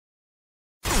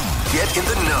Get in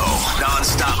the know.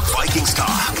 Non-stop Vikings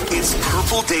talk. It's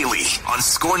Purple Daily on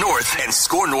Score North and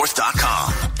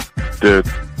ScoreNorth.com. Dude,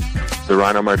 the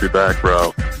Rhino might be back,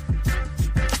 bro.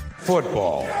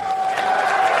 Football.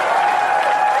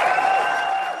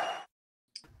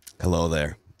 Hello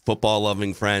there,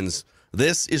 football-loving friends.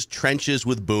 This is Trenches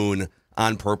with Boone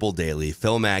on Purple Daily.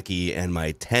 Phil Mackey and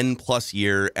my 10-plus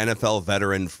year NFL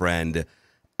veteran friend,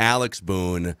 Alex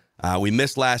Boone. We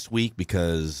missed last week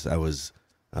because I was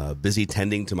busy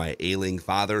tending to my ailing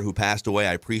father who passed away.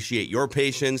 I appreciate your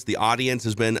patience. The audience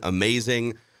has been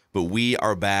amazing, but we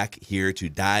are back here to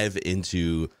dive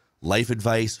into life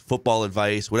advice, football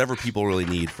advice, whatever people really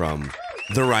need from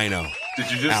the Rhino. Did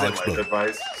you just Alex say life Boone.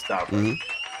 Advice? Stop it. Mm-hmm.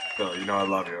 So, you know I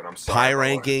love you, and I'm sorry. High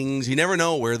rankings. You never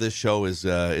know where this show is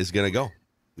going to go.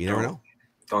 You never know.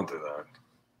 Don't do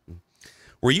that.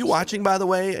 Were you watching, by the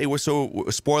way?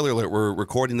 Spoiler alert, we're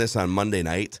recording this on Monday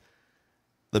night.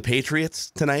 The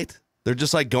Patriots tonight, they're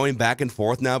just like going back and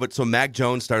forth now. But so Mac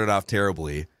Jones started off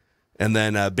terribly, and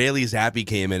then Bailey Zappi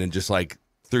came in and just like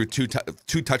threw two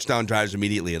touchdown drives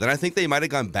immediately. And then I think they might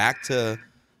have gone back to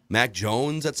Mac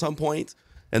Jones at some point.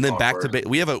 And then back to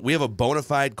we have a bona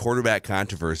fide quarterback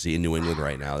controversy in New England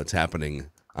right now that's happening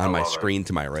on my screen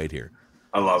to my right here.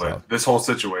 I love it. This whole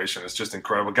situation is just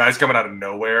incredible. Guys coming out of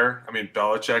nowhere. I mean,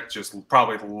 Belichick just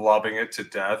probably loving it to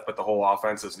death, but the whole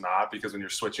offense is not, because when you're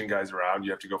switching guys around,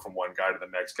 you have to go from one guy to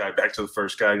the next guy, back to the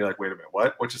first guy, and you're like, wait a minute,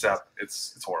 what? What just happened?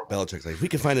 It's horrible. Belichick's like, if we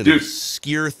can find an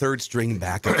obscure third-string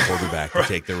backup quarterback to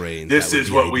take the reins. This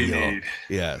is what we need.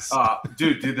 Yes.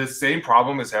 Dude, the same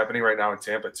problem is happening right now in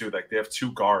Tampa, too. Like, they have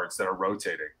two guards that are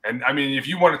rotating. And, I mean, if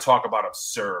you want to talk about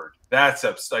absurd, that's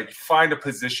like, find a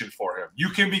position for him. You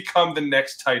can become the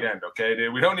next tight end, okay,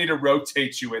 dude? We don't need to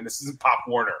rotate you in. This isn't Pop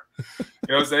Warner. You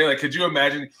know what I'm saying? Like, could you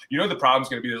imagine? You know the problem's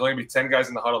going to be, there's only going to be 10 guys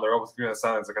in the huddle. They're all looking at the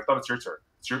sidelines. Like, I thought it's your turn.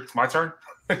 It's my turn?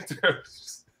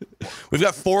 We've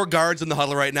got 4 guards in the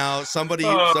huddle right now.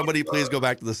 Somebody please go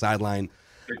back to the sideline.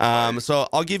 So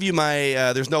I'll give you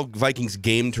my there's no Vikings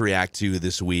game to react to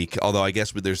this week, although I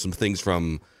guess there's some things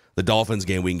from the Dolphins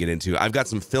game we can get into. I've got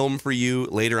some film for you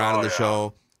later on in the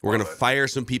show. We're going to fire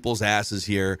some people's asses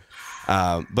here.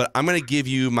 But I'm going to give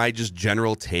you my just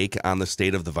general take on the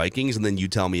state of the Vikings, and then you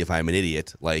tell me if I'm an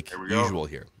idiot, like usual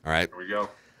here. All right? Here we go.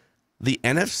 The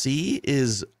NFC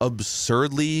is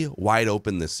absurdly wide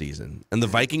open this season, and the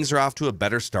Vikings are off to a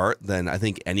better start than I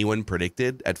think anyone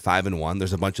predicted at 5-1.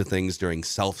 There's a bunch of things during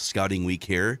self-scouting week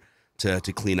here to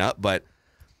clean up, but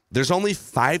there's only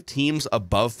 5 teams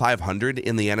above 500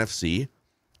 in the NFC,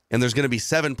 and there's going to be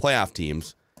 7 playoff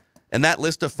teams. And that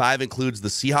list of 5 includes the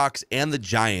Seahawks and the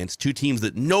Giants, 2 teams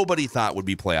that nobody thought would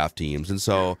be playoff teams. And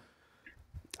so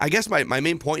I guess my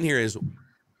main point here is,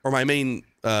 or my main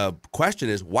question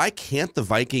is, why can't the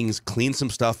Vikings clean some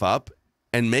stuff up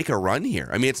and make a run here?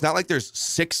 I mean, it's not like there's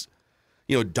 6,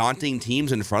 daunting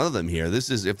teams in front of them here. This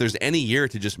is, if there's any year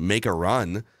to just make a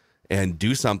run and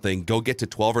do something, go get to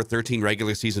 12 or 13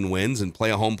 regular season wins and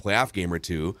play a home playoff game or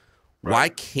 2. Right. Why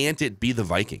can't it be the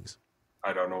Vikings?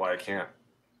 I don't know why I can't.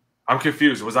 I'm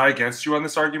confused. Was I against you on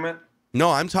this argument? No,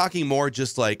 I'm talking more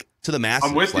just like to the masses.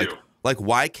 I'm with you. Like,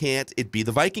 why can't it be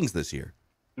the Vikings this year?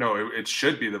 No, it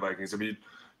should be the Vikings. I mean,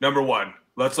 number one,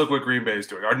 let's look what Green Bay is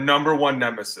doing. Our number one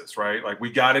nemesis, right? Like,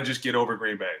 we got to just get over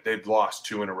Green Bay. They've lost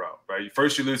 2 in a row, right?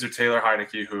 First, you lose to Taylor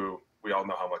Heineke, who we all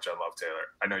know how much I love Taylor.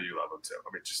 I know you love him too.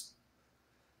 I mean, just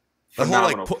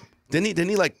phenomenal. Didn't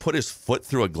he like put his foot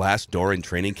through a glass door in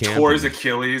training camp? Tore his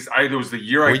Achilles. It was the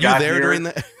year I got here. Were you there during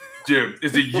that? Dude,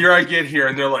 it's the year I get here,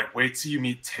 and they're like, wait till you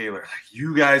meet Taylor. Like,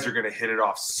 you guys are going to hit it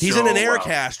off so He's in an air well.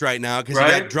 cast right now because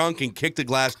he got drunk and kicked a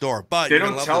glass door. But they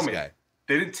don't tell me. Guy.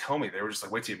 They didn't tell me. They were just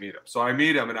like, wait till you meet him. So I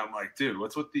meet him, and I'm like, dude,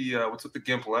 what's with the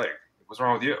gimp leg? What's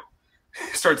wrong with you?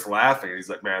 He starts laughing, and he's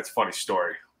like, man, it's a funny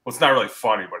story. Well, it's not really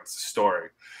funny, but it's a story.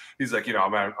 He's like,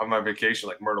 I'm on vacation,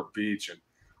 like Myrtle Beach, and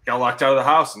got locked out of the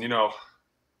house, and,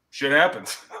 shit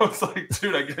happens. I was like,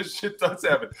 dude, I guess shit does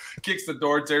happen. Kicks the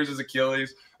door, tears his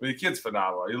Achilles. I mean, the kid's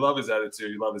phenomenal. You love his attitude.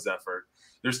 You love his effort.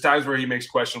 There's times where he makes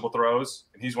questionable throws,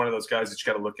 and he's one of those guys that you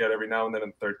got to look at every now and then in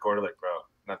the third quarter, like, bro,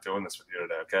 I'm not doing this with you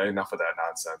today, okay? Enough of that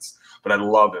nonsense. But I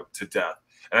love him to death.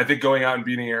 And I think going out and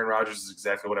beating Aaron Rodgers is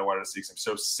exactly what I wanted to see, because I'm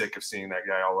so sick of seeing that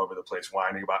guy all over the place,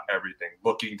 whining about everything,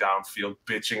 looking downfield,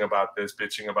 bitching about this,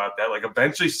 bitching about that. Like,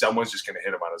 eventually someone's just going to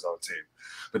hit him on his own team.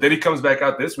 But then he comes back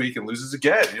out this week and loses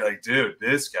again. You're like, dude,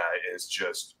 this guy is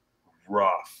just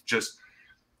rough.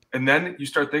 And then you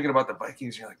start thinking about the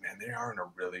Vikings. You're like, man, they are in a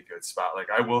really good spot. Like,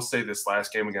 I will say this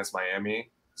last game against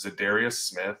Miami, Zadarius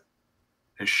Smith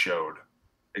has showed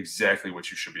exactly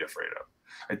what you should be afraid of.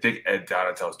 I think Ed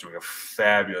Donatel is doing a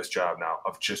fabulous job now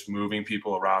of just moving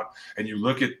people around. And you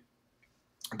look at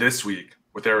this week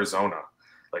with Arizona,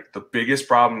 like the biggest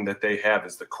problem that they have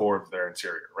is the core of their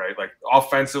interior, right? Like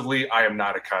offensively, I am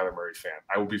not a Kyler Murray fan.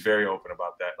 I will be very open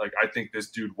about that. Like I think this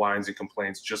dude whines and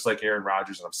complains just like Aaron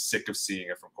Rodgers, and I'm sick of seeing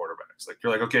it from quarterbacks. Like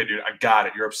you're like, okay, dude, I got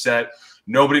it. You're upset.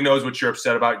 Nobody knows what you're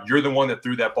upset about. You're the one that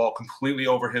threw that ball completely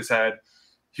over his head.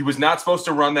 He was not supposed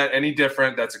to run that any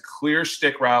different. That's a clear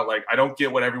stick route. Like I don't get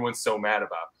what everyone's so mad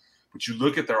about. But you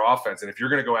look at their offense, and if you're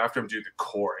going to go after him, dude, the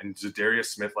core and Zadarius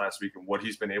Smith last week and what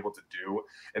he's been able to do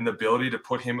and the ability to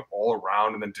put him all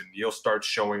around, and then Daniil starts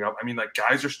showing up. I mean, like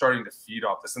guys are starting to feed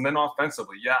off this. And then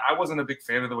offensively, yeah, I wasn't a big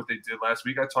fan of what they did last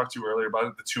week. I talked to you earlier about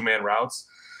it, the two-man routes.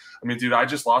 I mean, dude, I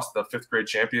just lost the 5th grade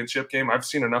championship game. I've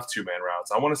seen enough two-man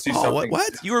routes. I want to see something.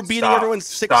 What? You were beating everyone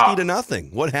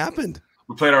 60-0. What happened?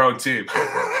 We played our own team.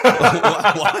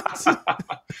 What?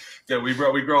 Yeah, we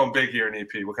growing big here in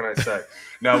EP. What can I say?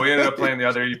 No, we ended up playing the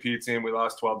other EP team. We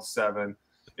lost 12-7.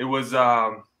 It was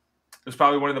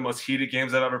probably one of the most heated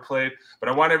games I've ever played. But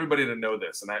I want everybody to know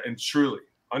this, and truly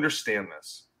understand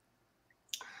this.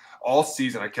 All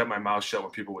season, I kept my mouth shut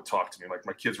when people would talk to me. Like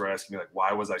my kids were asking me, like,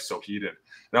 why was I so heated?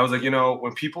 And I was like,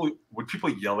 when people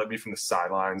yell at me from the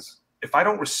sidelines, if I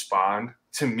don't respond,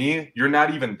 to me, you're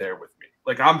not even there with me.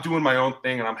 Like I'm doing my own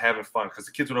thing and I'm having fun, because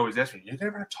the kids would always ask me, "You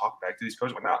never talk back to these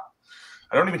coaches?" I'm like, no,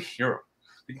 I don't even hear them.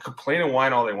 They can complain and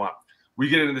whine all they want. We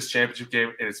get into this championship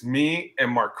game, and it's me and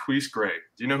Marquise Gray.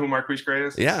 Do you know who Marquise Gray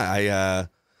is? Yeah,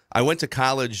 I went to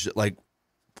college, like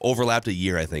overlapped a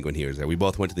year, I think, when he was there. We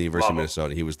both went to the University of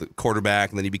Minnesota. He was the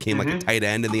quarterback, and then he became like a tight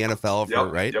end in the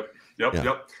NFL, right?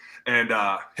 Yep. And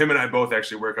him and I both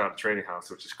actually work out at a training house,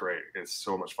 which is great. It's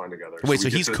so much fun together. Wait, so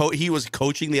he was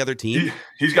coaching the other team?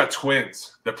 He's got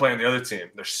twins that play on the other team.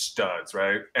 They're studs,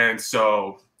 right? And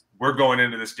so we're going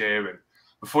into this game, and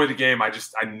before the game, I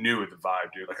knew the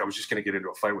vibe, dude. Like I was just going to get into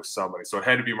a fight with somebody. So it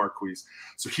had to be Marquise.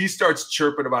 So he starts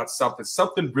chirping about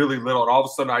something really little, and all of a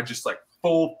sudden I just like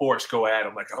full force go at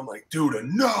him. I'm like, dude,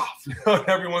 enough. And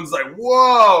everyone's like,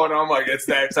 whoa. And I'm like, it's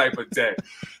that type of day.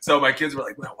 So my kids were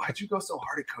like, well, why'd you go so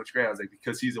hard at Coach Gray? I was like,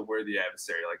 because he's a worthy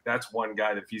adversary. Like that's one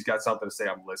guy that if he's got something to say,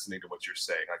 I'm listening to what you're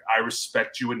saying. Like I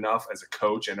respect you enough as a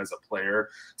coach and as a player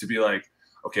to be like,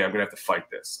 okay, I'm going to have to fight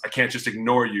this. I can't just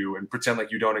ignore you and pretend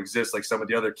like you don't exist like some of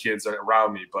the other kids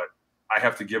around me, but I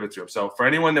have to give it to him. So for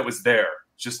anyone that was there,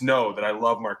 just know that I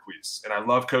love Marquise and I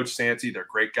love Coach Santi. They're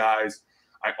great guys.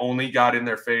 I only got in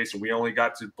their face and we only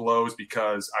got to blows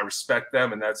because I respect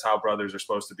them, and that's how brothers are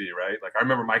supposed to be, right? Like I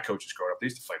remember my coaches growing up, they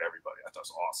used to fight everybody. I thought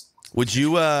it was awesome. Would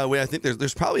you I think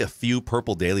there's probably a few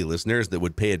Purple Daily listeners that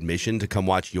would pay admission to come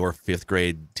watch your 5th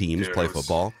grade teams play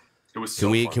football. It was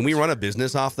so fun. Can we run a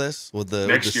business off this with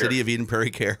the city of Eden Prairie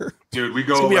Care? Dude, we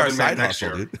go 11 men next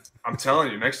year. Dude. I'm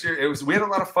telling you, next year we had a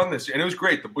lot of fun this year, and it was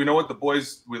great. We know what the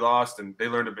boys we lost, and they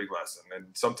learned a big lesson. And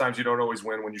sometimes you don't always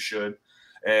win when you should.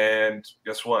 And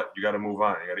guess what? You got to move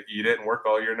on. You got to eat it and work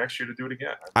all year next year to do it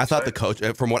again. I thought the coach,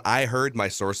 from what I heard, my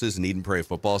sources in Eden Prairie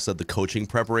football said the coaching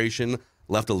preparation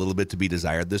left a little bit to be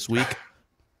desired this week.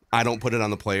 I don't put it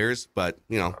on the players, but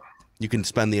you can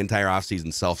spend the entire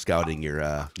offseason self-scouting your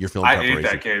film preparation. I ate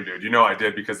that game, dude. I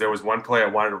did, because there was one play I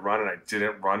wanted to run and I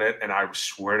didn't run it. And I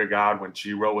swear to God, when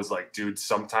G-Ro was like, dude,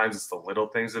 sometimes it's the little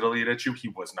things that'll eat at you, he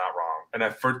was not wrong.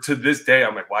 And to this day,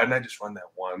 I'm like, why didn't I just run that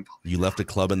one play? You left a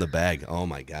club in the bag. Oh,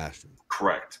 my gosh.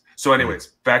 Correct. So anyways,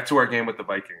 back to our game with the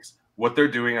Vikings. What they're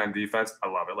doing on defense, I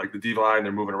love it. Like the D-line,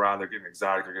 they're moving around. They're getting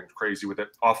exotic. They're getting crazy with it.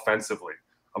 Offensively,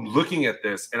 I'm looking at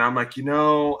this and I'm like,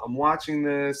 I'm watching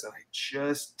this and I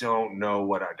just don't know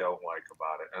what I don't like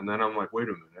about it. And then I'm like, wait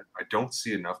a minute, I don't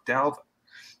see enough Dalvin.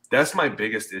 That's my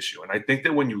biggest issue. And I think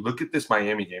that when you look at this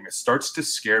Miami game, it starts to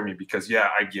scare me because, yeah,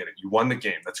 I get it. You won the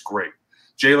game. That's great.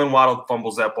 Jalen Waddle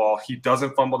fumbles that ball. He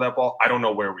doesn't fumble that ball. I don't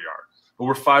know where we are. But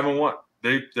we're 5-1.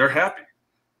 They're happy.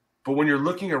 But when you're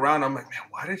looking around, I'm like, man,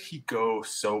 why did he go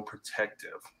so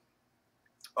protective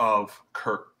of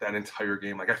Kirk that entire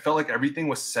game? Like I felt like everything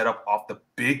was set up off the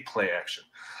big play action.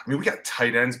 I mean, we got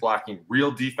tight ends blocking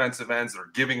real defensive ends that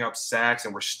are giving up sacks,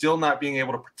 and we're still not being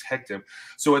able to protect him.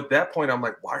 So at that point, I'm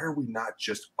like, why are we not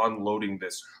just unloading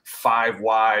this 5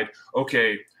 wide?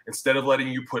 Okay, instead of letting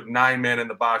you put 9 men in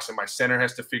the box and my center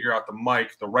has to figure out the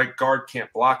mic, the right guard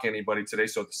can't block anybody today,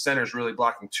 so the center's really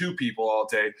blocking 2 people all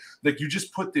day. Like you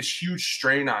just put this huge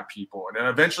strain on people, and then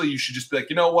eventually you should just be like,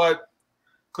 you know what?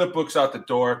 Clip books out the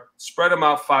door, spread them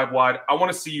out 5 wide. I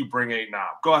want to see you bring 8 now.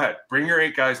 Go ahead, bring your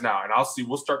 8 guys now, and I'll see.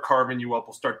 We'll start carving you up.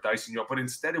 We'll start dicing you up. But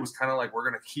instead, it was kind of like we're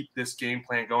going to keep this game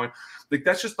plan going. Like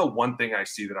that's just the one thing I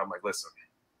see that I'm like, listen,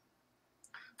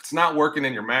 it's not working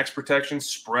in your max protection,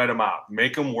 spread them out.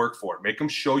 Make them work for it. Make them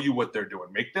show you what they're doing.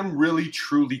 Make them really,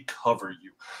 truly cover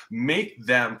you. Make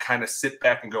them kind of sit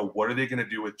back and go, what are they going to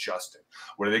do with Justin?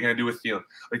 What are they going to do with Thielen?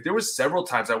 Like, there was several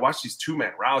times I watched these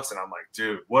two-man routes, and I'm like,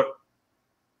 dude, what?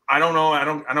 I don't know.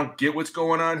 I don't get what's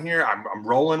going on here. I'm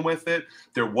rolling with it.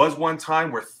 There was one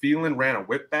time where Thielen ran a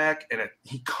whip back, and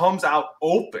he comes out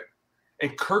open,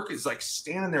 and Kirk is like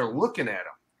standing there looking at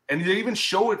him. And they even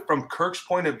show it from Kirk's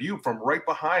point of view from right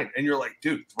behind. And you're like,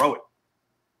 dude, throw it.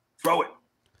 Throw it.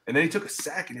 And then he took a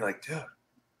sack, and you're like, dude,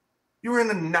 you were in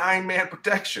a 9-man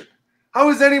protection. How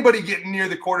is anybody getting near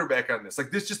the quarterback on this?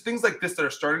 Like, there's just things like this that are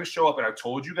starting to show up. And I've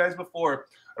told you guys before,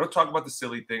 I don't talk about the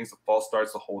silly things, the false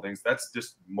starts, the holdings. That's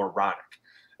just moronic.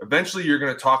 Eventually, you're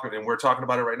going to talk, and we're talking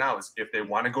about it right now, is if they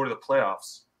want to go to the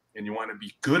playoffs and you want to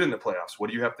be good in the playoffs, what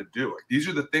do you have to do? Like, these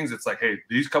are the things that's like, hey,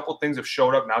 these couple things have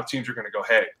showed up. Now teams are going to go,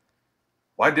 hey,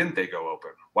 why didn't they go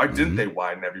open? Why didn't they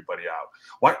widen everybody out?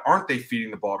 Why aren't they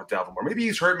feeding the ball to Dalvin Cook? Maybe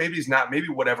he's hurt, maybe he's not, maybe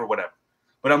whatever.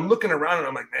 But I'm looking around and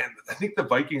I'm like, man, I think the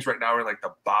Vikings right now are like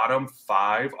the bottom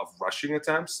 5 of rushing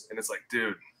attempts. And it's like,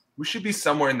 dude, we should be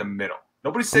somewhere in the middle.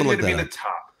 Nobody said you had to be in the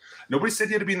top. Nobody said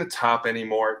you had to be in the top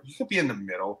anymore. You could be in the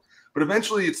middle. But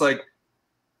eventually it's like,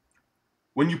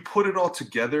 when you put it all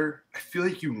together, I feel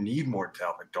like you need more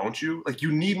Dalvin, don't you? Like,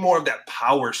 you need more of that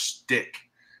power stick.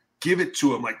 Give it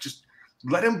to him. Like, just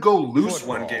let him go loose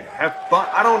one game. Have fun.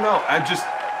 I don't know.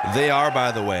 They are,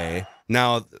 by the way.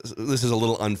 Now, this is a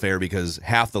little unfair because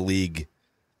half the league,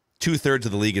 2/3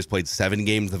 of the league has played 7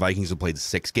 games. The Vikings have played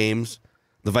 6 games.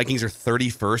 The Vikings are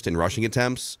 31st in rushing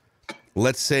attempts.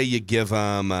 Let's say you give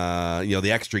them,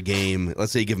 the extra game.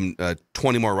 Let's say you give them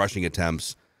 20 more rushing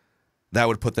attempts. That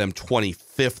would put them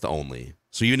 25th only.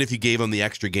 So even if you gave them the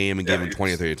extra game and gave them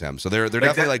 20 or 30 attempts. So they're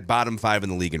definitely like bottom 5 in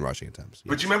the league in rushing attempts.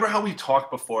 But you remember how we talked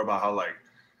before about how, like,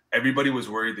 everybody was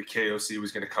worried that KOC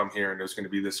was going to come here and there's going to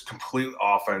be this complete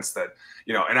offense that,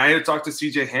 and I had talked to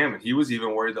CJ Hammond. He was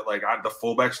even worried that, like, the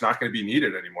fullback's not going to be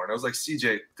needed anymore. And I was like,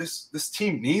 CJ, this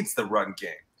team needs the run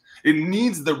game. It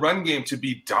needs the run game to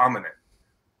be dominant.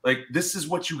 Like, this is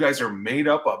what you guys are made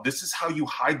up of. This is how you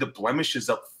hide the blemishes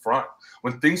up front.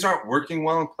 When things aren't working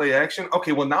well in play action,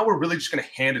 okay, well, now we're really just going to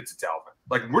hand it to Dalvin.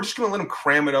 Like, we're just going to let him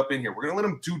cram it up in here. We're going to let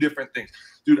him do different things.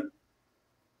 Dude,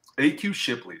 AQ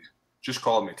Shipley just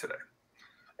called me today.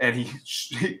 And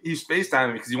he's FaceTiming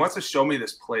me because he wants to show me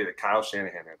this play that Kyle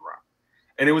Shanahan had run.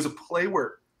 And it was a play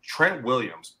where Trent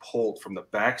Williams pulled from the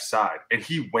backside, and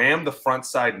he whammed the front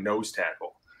side nose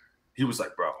tackle. He was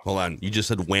like, bro. Hold on. You just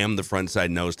said wham the front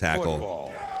side nose tackle.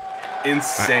 Football.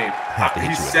 Insane.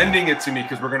 He's sending it to me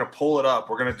because we're going to pull it up.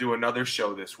 We're going to do another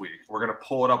show this week. We're going to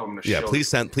pull it up. I'm going to show it. Please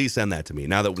send that to me.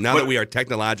 Now that we are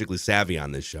technologically savvy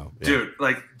on this show. Yeah. Dude,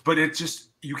 but it just,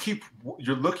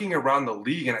 you're looking around the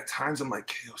league, and at times I'm like,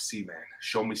 KOC, man,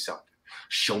 show me something.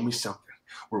 Show me something.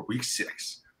 We're week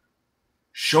 6.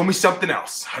 Show me something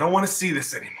else. I don't want to see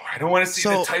this anymore. I don't want to see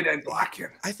the tight end blocking.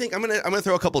 I think I'm gonna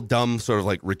throw a couple dumb sort of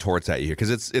like retorts at you here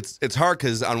because it's hard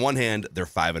because on one hand they're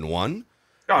 5-1.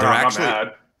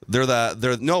 But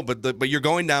you're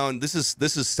going down. This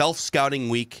is self-scouting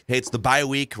week. Hey, it's the bye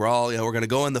week. We're gonna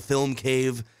go in the film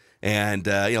cave, and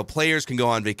players can go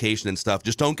on vacation and stuff.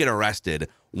 Just don't get arrested.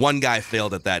 One guy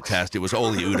failed at that test. It was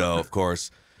Oli Udoh, of course.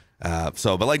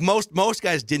 But like most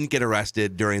guys didn't get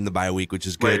arrested during the bye week, which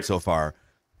is good so far.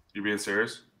 You being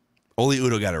serious? Oli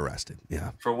Udoh got arrested.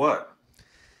 Yeah. For what?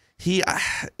 He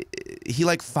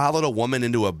like followed a woman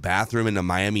into a bathroom in a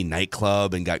Miami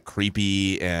nightclub and got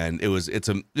creepy, and it's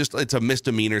a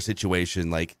misdemeanor situation.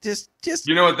 Like just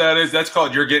you know what that is? That's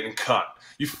called you're getting cut.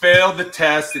 You failed the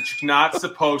test that you're not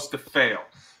supposed to fail.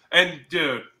 And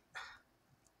dude,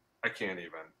 I can't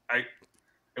even.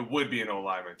 It would be an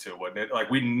O-lineman too, wouldn't it? Like,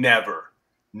 we never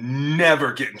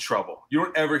get in trouble. You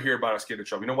don't ever hear about us getting in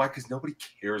trouble. You know why? Because nobody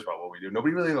cares about what we do.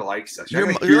 Nobody really likes us. You're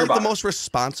like the most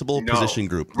responsible position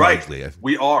group, largely. Right.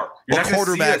 We are.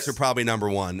 Quarterbacks are probably number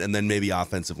 1, and then maybe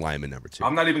offensive linemen number 2.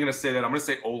 I'm not even going to say that. I'm going to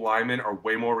say O-linemen are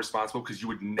way more responsible because you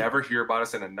would never hear about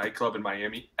us in a nightclub in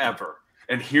Miami ever.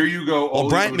 And here you go. Well,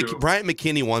 Bryant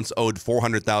McKinney once owed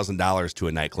 $400,000 to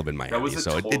a nightclub in Miami,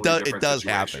 so it does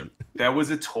happen. That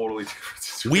was a totally different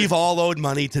situation. We've all owed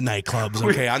money to nightclubs.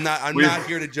 Okay, I'm not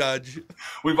here to judge.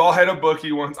 We've all had a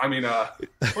bookie once. I mean,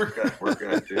 we're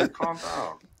good, dude. Calm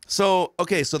down. So they're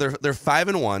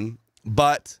 5-1,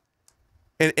 but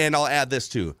and I'll add this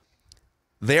too.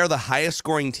 They are the highest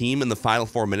scoring team in the final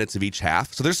 4 minutes of each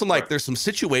half. So there's some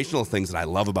situational things that I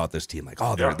love about this team. Like,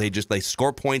 they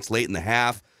score points late in the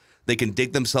half. They can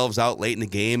dig themselves out late in the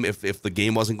game if the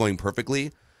game wasn't going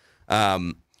perfectly.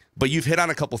 But you've hit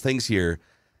on a couple things here.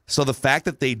 So the fact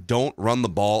that they don't run the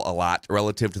ball a lot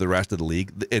relative to the rest of the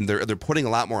league, and they're putting a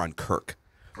lot more on Kirk.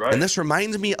 Right. And this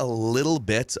reminds me a little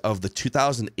bit of the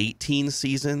 2018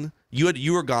 season.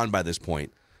 You were gone by this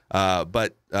point,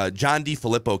 but John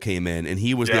DeFilippo came in, and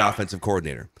he was the offensive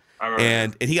coordinator.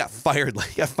 And he got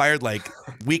fired like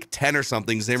week 10 or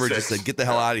something. Zimmer just said, "Get the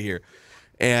hell out of here."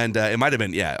 And it might have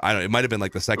been, it might have been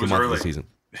like the second month of the season.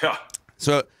 Yeah.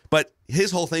 So, but his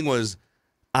whole thing was,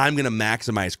 I'm going to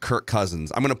maximize Kirk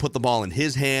Cousins. I'm going to put the ball in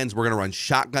his hands. We're going to run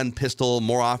shotgun pistol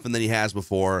more often than he has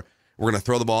before. We're going to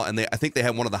throw the ball. And I think they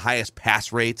had one of the highest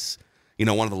pass rates,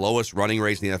 one of the lowest running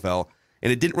rates in the NFL.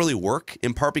 And it didn't really work,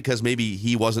 in part because maybe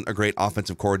he wasn't a great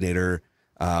offensive coordinator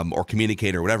or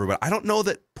communicator or whatever. But I don't know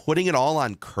that putting it all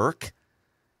on Kirk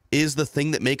is the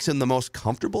thing that makes him the most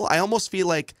comfortable. I almost feel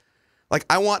like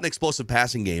I want an explosive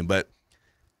passing game, but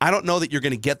I don't know that you're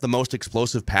going to get the most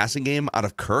explosive passing game out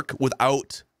of Kirk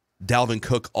without Dalvin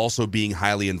Cook also being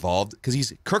highly involved,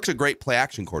 because Kirk's a great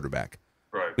play-action quarterback.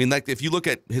 Right. I mean, like, if you look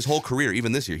at his whole career,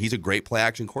 even this year, he's a great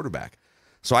play-action quarterback.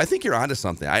 So I think you're onto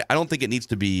something. I don't think it needs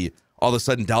to be all of a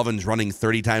sudden Dalvin's running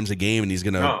 30 times a game and he's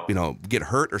going to get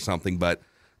hurt or something, but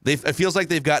it feels like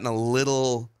they've gotten a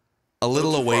little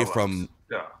away from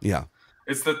 – yeah.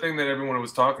 It's the thing that everyone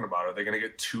was talking about. Are they going to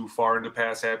get too far into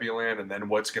pass happy land, and then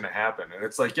what's going to happen? And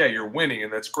it's like, yeah, you're winning,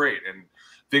 and that's great, and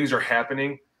things are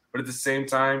happening. But at the same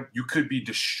time, you could be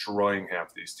destroying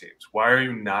half these teams. Why are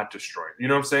you not destroying? You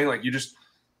know what I'm saying? Like,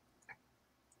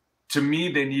 to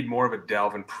me, they need more of a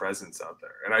Dalvin presence out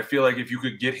there. And I feel like if you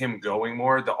could get him going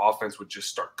more, the offense would just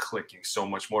start clicking so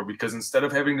much more. Because instead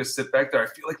of having to sit back there, I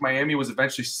feel like Miami was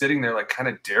eventually sitting there, like, kind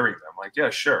of daring them. Like,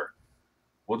 yeah, sure.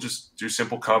 We'll just do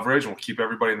simple coverage, and we'll keep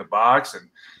everybody in the box, and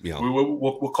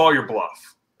we'll call your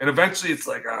bluff. And eventually it's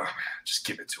like, oh, man, just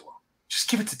give it to him. Just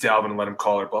give it to Dalvin and let him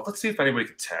call our bluff. Let's see if anybody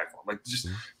can tackle him. Like, just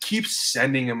keep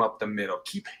sending him up the middle.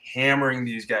 Keep hammering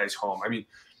these guys home. I mean,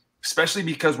 especially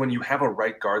because when you have a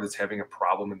right guard that's having a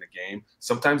problem in the game,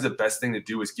 sometimes the best thing to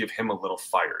do is give him a little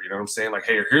fire. You know what I'm saying? Like,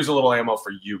 hey, here's a little ammo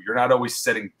for you. You're not always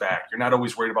sitting back. You're not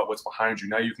always worried about what's behind you.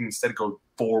 Now you can instead go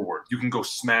forward. You can go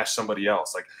smash somebody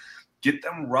else. Like, get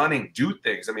them running, do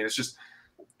things. I mean, it's just,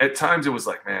 at times it was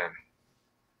like, man,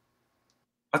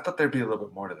 I thought there'd be a little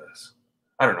bit more to this.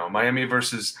 I don't know. Miami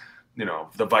versus,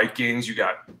 the Vikings. You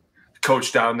got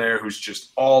coach down there who's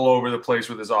just all over the place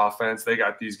with his offense. They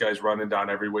got these guys running down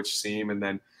every which seam. And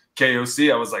then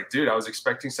KOC, I was like, dude, I was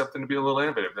expecting something to be a little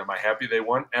innovative. Am I happy they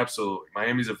won? Absolutely.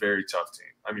 Miami's a very tough team.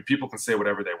 I mean, people can say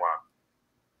whatever they want.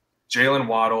 Jalen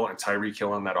Waddle and Tyreek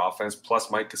Hill on that offense,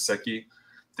 plus Mike Gesicki,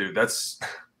 dude,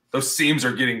 those seams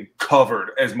are getting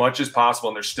covered as much as possible,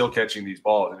 and they're still catching these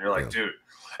balls. And you're like, dude,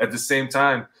 at the same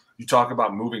time, you talk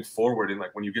about moving forward, and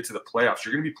like when you get to the playoffs,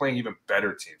 you're going to be playing even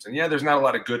better teams. And yeah, there's not a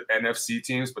lot of good NFC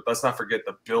teams, but let's not forget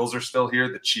the Bills are still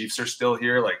here. The Chiefs are still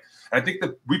here. Like, I think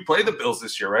that we play the Bills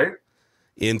this year, right?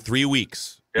 In 3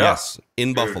 weeks. Yeah. Yes.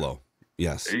 In Buffalo.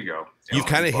 Yes. There you go. You've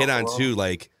kind of hit on too,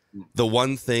 like, the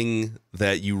one thing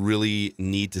that you really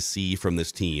need to see from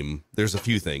this team. There's a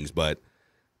few things,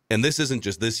 and this isn't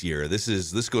just this year.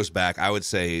 This goes back, I would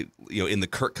say, in the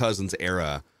Kirk Cousins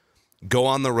era. Go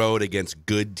on the road against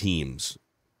good teams,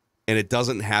 and it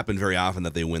doesn't happen very often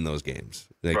that they win those games.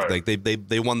 Like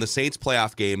they won the Saints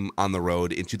playoff game on the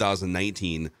road in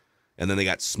 2019, and then they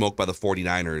got smoked by the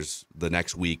 49ers the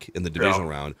next week in the divisional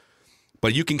round.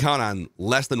 But you can count on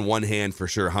less than one hand for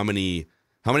sure how many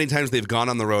times they've gone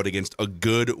on the road against a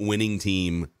good winning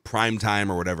team, prime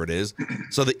time or whatever it is.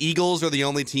 So the Eagles are the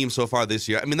only team so far this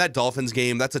year. I mean, that Dolphins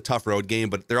game, that's a tough road game,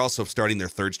 but they're also starting their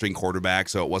third-string quarterback,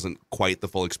 so it wasn't quite the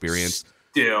full experience.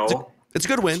 Still. It's a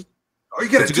good win. All you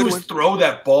got to do is throw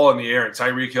that ball in the air, and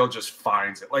Tyreek Hill just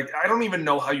finds it. Like, I don't even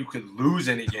know how you could lose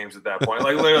any games at that point.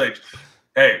 Like, literally,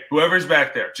 hey, whoever's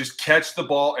back there, just catch the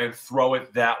ball and throw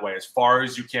it that way as far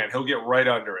as you can. He'll get right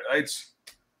under it. It's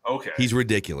okay. He's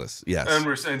ridiculous. Yes. And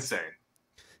we're insane.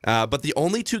 But the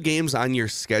only 2 games on your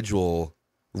schedule,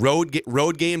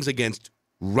 road games against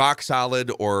rock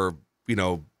solid or,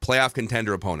 playoff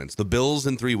contender opponents. The Bills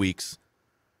in 3 weeks.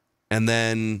 And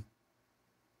then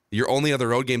your only other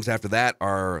road games after that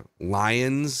are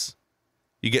Lions.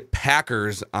 You get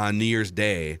Packers on New Year's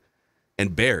Day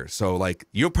and Bears. So, like,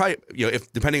 you'll probably,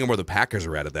 if depending on where the Packers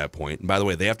are at that point. And by the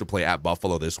way, they have to play at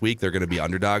Buffalo this week. They're going to be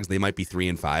underdogs. They might be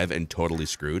 3-5 and totally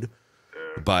screwed.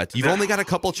 But you've only got a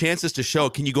couple chances to show.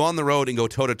 Can you go on the road and go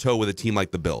toe-to-toe with a team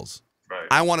like the Bills? Right.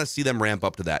 I want to see them ramp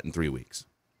up to that in 3 weeks.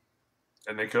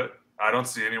 And they could. I don't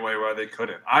see any way why they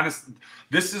couldn't. Honestly,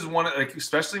 this is one, like,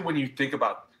 especially when you think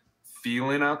about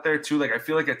feeling out there too. Like, I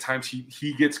feel like at times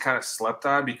he gets kind of slept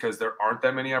on because there aren't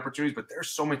that many opportunities, but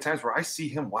there's so many times where I see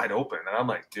him wide open and I'm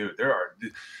like, dude,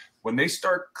 when they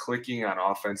start clicking on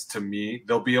offense, to me,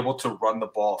 they'll be able to run the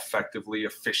ball effectively,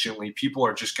 efficiently. People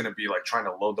are just going to be like trying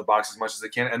to load the box as much as they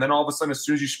can. And then all of a sudden, as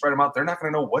soon as you spread them out, they're not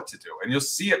going to know what to do. And you'll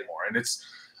see it more. And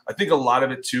I think a lot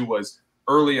of it too was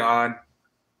early on,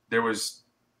 there was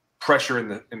pressure in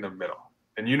the middle.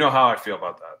 And you know how I feel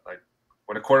about that. Like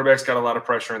when a quarterback's got a lot of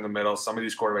pressure in the middle, some of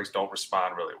these quarterbacks don't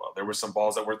respond really well. There were some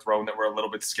balls that were thrown that were a little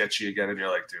bit sketchy again, and you're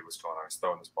like, dude, what's going on? He's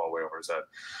throwing this ball way over his head.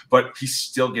 But he's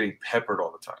still getting peppered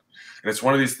all the time. And it's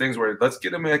one of these things where let's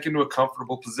get him back into a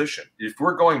comfortable position. If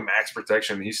we're going max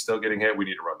protection and he's still getting hit, we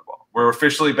need to run the ball. We're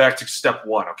officially back to step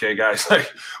one, okay, guys? Like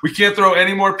we can't throw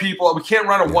any more people. We can't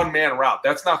run a one-man route.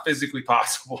 That's not physically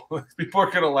possible. People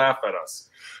are going to laugh at us.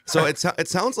 So it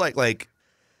sounds like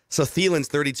so Thielen's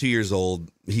 32 years old.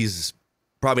 He's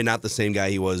probably not the same guy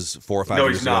he was 4 or 5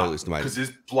 years ago. No, he's not, because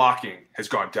his blocking has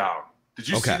gone down. Did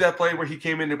you see that play where he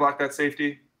came in to block that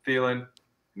safety, Thielen?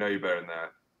 No, you're better than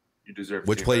that. You deserve.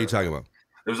 Which play are you talking about?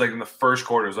 It was like in the first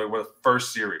quarter. It was like one of the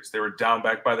first series. They were down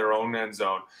back by their own end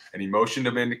zone, and he motioned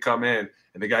him in to come in,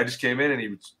 and the guy just came in, and he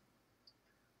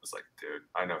was like, dude,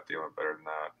 I know Thielen better than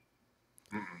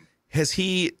that. Mm-mm. Has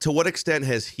he, to what extent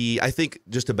has he, I think,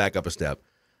 just to back up a step,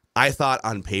 I thought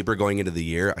on paper going into the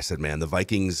year, I said, man, the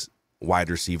Vikings wide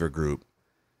receiver group,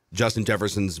 Justin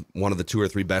Jefferson's one of the 2 or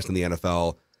 3 best in the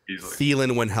NFL. Easily.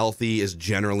 Thielen, when healthy, is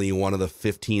generally one of the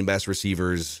 15 best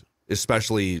receivers,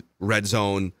 especially red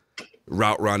zone,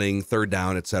 route running, third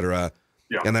down, etc.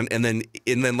 Yeah. And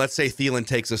then let's say Thielen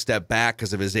takes a step back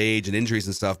because of his age and injuries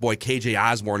and stuff. Boy, KJ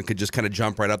Osborne could just kind of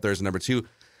jump right up there as number 2.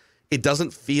 It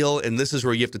doesn't feel, and this is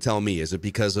where you have to tell me, is it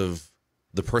because of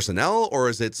the personnel or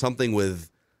is it something with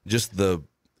just the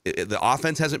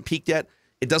offense hasn't peaked yet?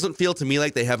 It doesn't feel to me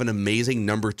like they have an amazing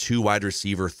number 2 wide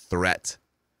receiver threat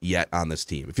yet on this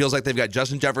team. It feels like they've got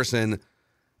Justin Jefferson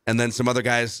and then some other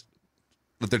guys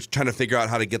that they're trying to figure out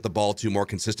how to get the ball to more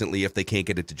consistently if they can't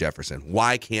get it to Jefferson.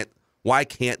 Why can't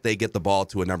they get the ball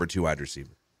to a number 2 wide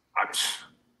receiver?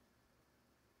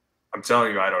 I'm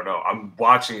telling you, I don't know. I'm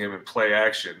watching him in play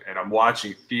action, and I'm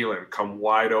watching Thielen come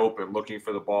wide open looking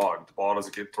for the ball, and the ball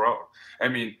doesn't get thrown. I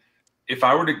mean, if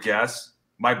I were to guess,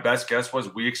 my best guess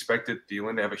was we expected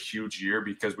Thielen to have a huge year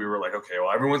because we were like, okay,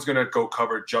 well, everyone's going to go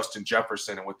cover Justin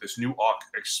Jefferson. And with this new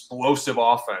explosive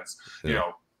offense, you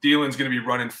know, Thielen's going to be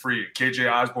running free.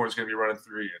 KJ Osborne's going to be running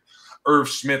free. And Irv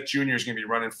Smith Jr. is going to be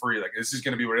running free. Like, this is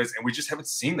going to be what it is. And we just haven't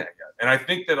seen that yet. And I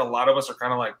think that a lot of us are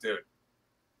kind of like, dude,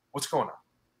 what's going on?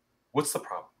 What's the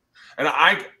problem? And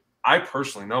I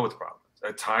personally know what the problem is.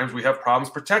 At times we have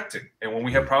problems protecting. And when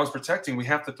we have problems protecting, we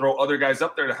have to throw other guys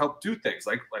up there to help do things.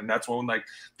 And that's when, like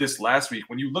this last week,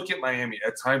 when you look at Miami,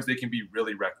 at times they can be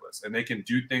really reckless and they can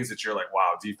do things that you're like,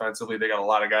 wow, defensively, they got a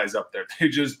lot of guys up there. They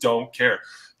just don't care.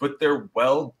 But they're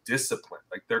well disciplined.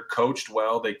 Like they're coached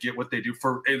well. They get what they do.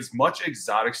 For as much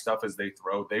exotic stuff as they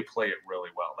throw, they play it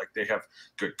really well. Like they have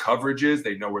good coverages.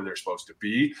 They know where they're supposed to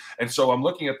be. And so I'm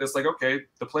looking at this like, okay,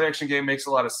 the play action game makes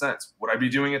a lot of sense. Would I be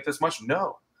doing it this much?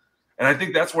 No. And I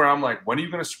think that's where I'm like, when are you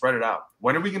going to spread it out?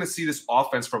 When are we going to see this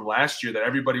offense from last year that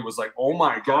everybody was like, oh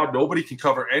my God, nobody can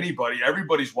cover anybody.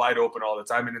 Everybody's wide open all the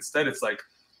time. And instead it's like,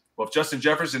 well, if Justin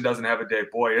Jefferson doesn't have a day,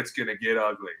 boy, it's going to get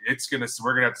ugly.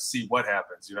 We're going to have to see what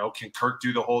happens. You know, can Kirk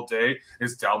do the whole day?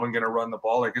 Is Dalvin going to run the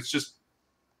ball? Like, there's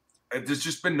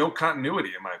just been no continuity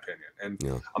in my opinion.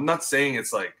 And I'm not saying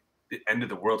it's like the end of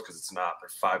the world because it's not.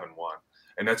 They're 5-1.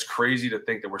 And that's crazy to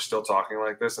think that we're still talking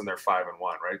like this and they're 5-1,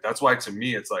 right? That's why to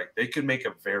me, it's like they could make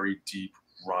a very deep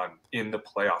run in the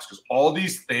playoffs because all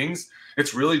these things,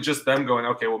 it's really just them going,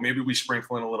 okay, well, maybe we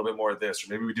sprinkle in a little bit more of this,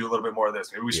 or maybe we do a little bit more of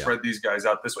this. Maybe we spread these guys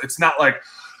out this way. It's not like,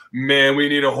 man, we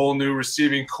need a whole new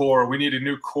receiving core. We need a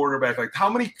new quarterback. Like how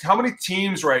many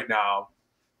teams right now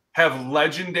have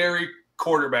legendary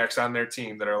quarterbacks on their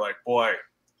team that are like, boy,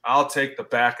 I'll take the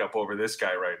backup over this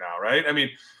guy right now, right? I mean,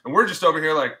 and we're just over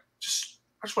here like,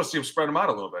 I just want to see them spread them out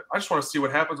a little bit. I just want to see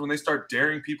what happens when they start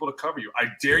daring people to cover you. I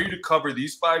dare you to cover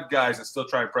these 5 guys and still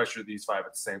try and pressure these 5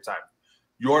 at the same time.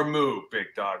 Your move, big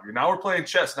dog. Now we're playing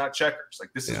chess, not checkers.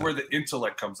 Like this is where the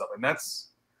intellect comes up. And that's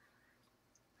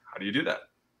how do you do that?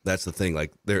 That's the thing.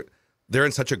 Like they're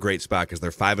in such a great spot because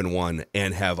they're 5-1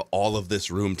 and have all of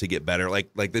this room to get better.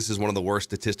 Like this is one of the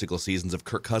worst statistical seasons of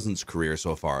Kirk Cousins' career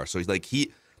so far. So he's like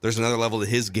there's another level to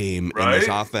his game in this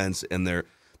offense, and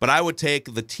but I would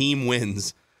take the team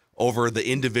wins over the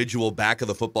individual back of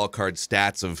the football card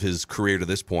stats of his career to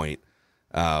this point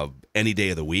any day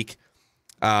of the week.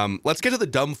 Let's get to the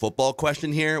dumb football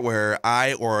question here, where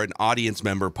I or an audience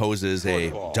member poses a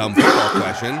dumb football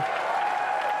question,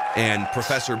 and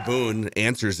Professor Boone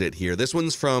answers it here. This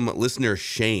one's from listener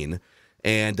Shane,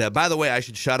 And by the way, I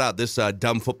should shout out this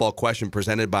dumb football question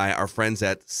presented by our friends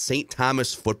at St.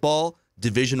 Thomas Football,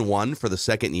 Division I for the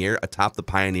second year, atop the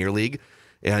Pioneer League.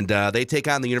 And they take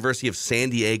on the University of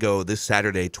San Diego this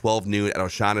Saturday, 12 noon at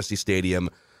O'Shaughnessy Stadium.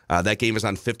 That game is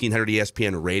on 1500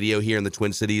 ESPN radio here in the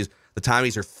Twin Cities. The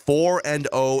Tommies are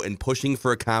 4-0 and pushing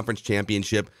for a conference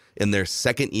championship in their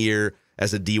second year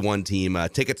as a D1 team.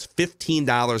 Tickets, $15.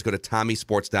 Go to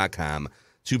TommySports.com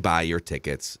to buy your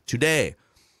tickets today.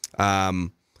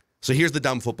 So here's the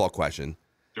dumb football question.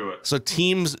 Do it. So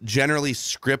teams generally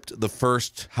script the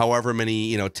first however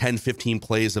many, 10, 15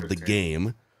 plays of 15. The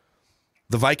game.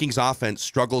 The Vikings offense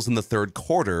struggles in the third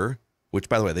quarter, which,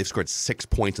 by the way, they've scored 6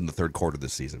 points in the third quarter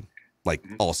this season,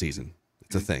 all season.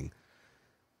 It's a thing.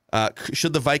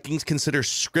 Should the Vikings consider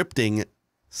scripting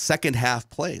second half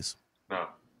plays? No.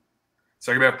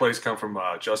 Second half plays come from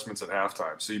adjustments at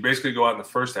halftime. So you basically go out in the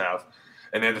first half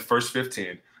and then the first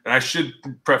 15. And I should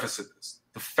preface this.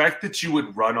 The fact that you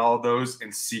would run all those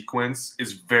in sequence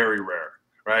is very rare,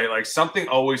 right? Like something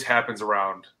always happens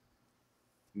around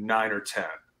 9 or 10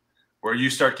 where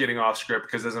you start getting off script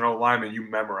because as an old lineman, you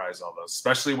memorize all those,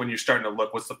 especially when you're starting to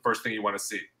look, what's the first thing you want to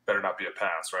see? Better not be a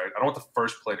pass, right? I don't want the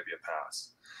first play to be a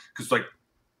pass because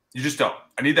you just don't.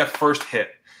 I need that first hit.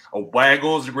 A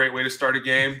waggle is a great way to start a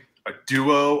game. A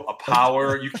duo, a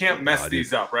power. You can't mess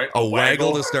these up, right? A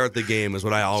waggle to start the game is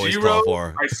what I always call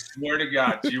for. I swear to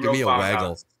God, Give me a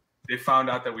waggle. They found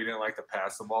out that we didn't like to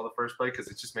pass the ball the first play because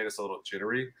it just made us a little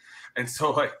jittery. And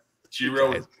so,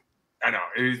 Giro, I know,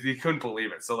 he couldn't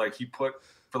believe it. So, he put,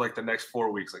 for, the next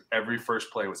 4 weeks, every first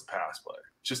play was a pass play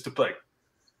just to,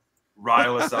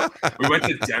 rile us up. We went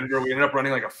to Denver. We ended up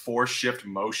running, a 4-shift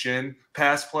motion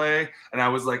pass play. And I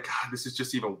was like, God, this is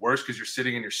just even worse because you're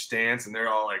sitting in your stance and they're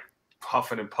all,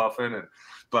 puffing and puffing.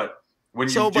 But when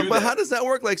you but how does that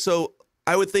work? So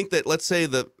I would think that, let's say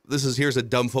here's a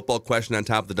dumb football question on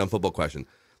top of the dumb football question.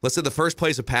 Let's say the first play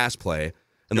is a pass play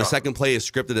and the second play is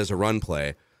scripted as a run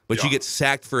play, but you get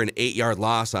sacked for an 8-yard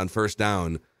loss on first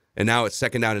down and now it's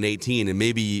second down and 18 and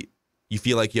maybe you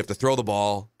feel like you have to throw the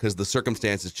ball because the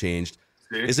circumstances changed.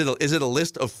 See? Is it a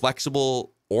list of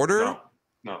flexible order?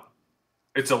 No.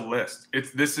 It's a list.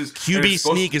 This is QB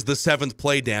sneak is the 7th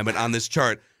play, damn it, on this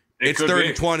chart. It's 3rd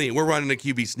and 20. We're running a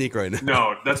QB sneak right now.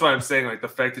 No, that's why I'm saying the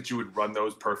fact that you would run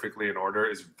those perfectly in order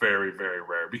is very, very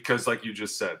rare because like you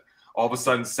just said, all of a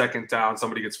sudden second down,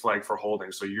 somebody gets flagged for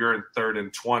holding. So you're in 3rd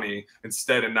and 20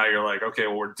 instead. And now you're like, okay,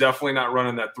 well, we're definitely not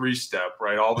running that 3-step,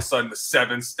 right? All of a sudden the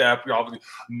 7-step,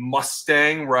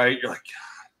 Mustang, right? You're like,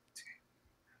 God,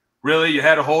 really? You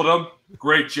had to hold him?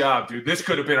 Great job, dude. This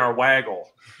could have been our waggle.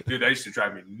 Dude, that used to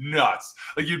drive me nuts.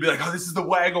 You'd be like, oh, this is the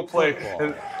waggle play.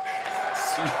 And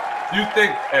you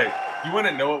think, hey, you want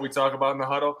to know what we talk about in the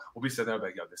huddle? We'll be sitting there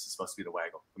like, yo, this is supposed to be the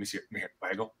waggle. Let me see it. Come here.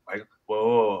 Waggle.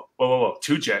 Whoa.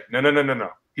 2-jet. No.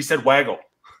 He said waggle.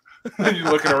 And you're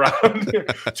looking around.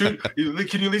 2. Can you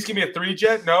at least give me a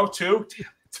 3-jet? No, 2.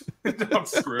 Damn it. I'm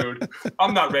screwed.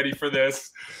 I'm not ready for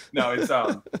this. No, it's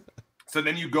So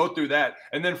then you go through that,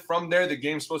 and then from there, the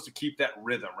game's supposed to keep that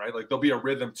rhythm, right? There'll be a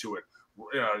rhythm to it.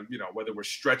 Whether we're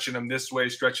stretching them this way,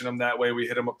 stretching them that way, we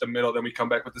hit them up the middle, then we come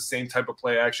back with the same type of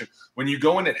play action. When you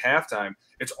go in at halftime,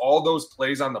 it's all those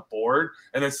plays on the board,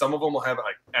 and then some of them will have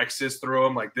X's through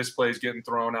them, this play's getting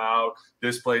thrown out,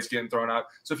 this play's getting thrown out.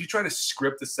 So if you try to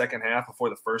script the second half before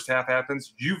the first half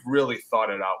happens, you've really thought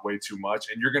it out way too much,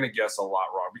 and you're going to guess a lot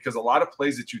wrong because a lot of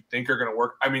plays that you think are going to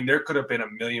work, there could have been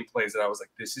a million plays that I was like,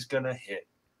 this is going to hit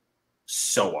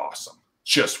so awesome.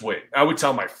 Just wait. I would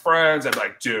tell my friends, I'd be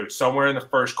like, dude, somewhere in the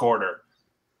first quarter,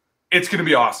 it's going to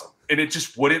be awesome. And it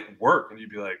just wouldn't work. And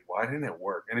you'd be like, why didn't it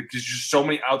work? And it's just so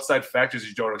many outside factors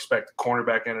you don't expect. The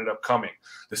cornerback ended up coming.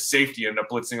 The safety ended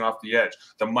up blitzing off the edge.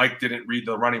 The Mike didn't read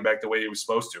the running back the way he was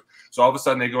supposed to. So all of a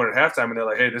sudden they go in at halftime and they're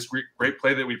like, hey, this great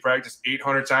play that we practiced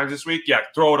 800 times this week, yeah,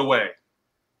 throw it away.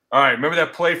 All right, remember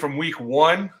that play from week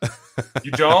 1?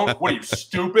 You don't? What are you,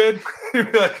 stupid?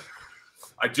 You'd be like,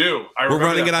 I do. We're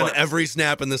running it on every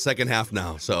snap in the second half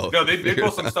now. So no, they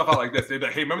pull some stuff out like this. They'd be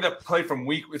like, hey, remember that play from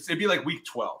it'd be like week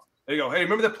 12. They go, hey,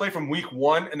 remember that play from week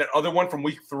 1 and that other one from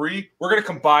week 3? We're going to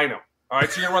combine them. All right,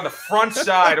 so you're going to run the front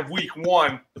side of week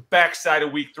 1, the back side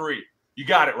of week 3. You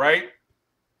got it, right? You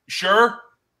sure?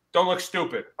 Don't look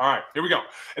stupid. All right, here we go.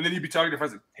 And then you'd be talking to your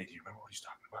friends like, hey, do you remember what he's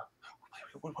talking about?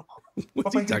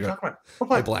 What play are you talking about?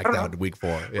 I blacked out in week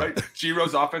 4. Yeah. Right?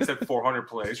 Giro's offense had 400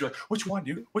 plays. You're like, which one,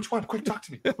 dude? Which one? Quick, talk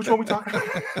to me. Which one we talking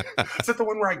about? Is that the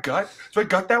one where I gut? Do I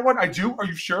gut that one? I do? Are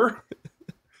you sure?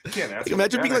 You can't ask.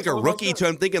 Imagine being a rookie, too.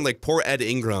 I'm thinking poor Ed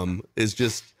Ingram is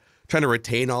just trying to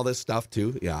retain all this stuff,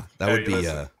 too. Yeah, that would be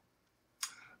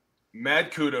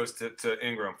mad kudos to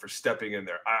Ingram for stepping in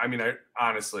there. I mean,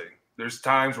 honestly, There's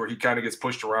times where he kind of gets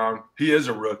pushed around. He is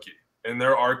a rookie. And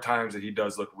there are times that he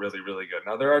does look really, really good.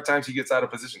 Now, there are times he gets out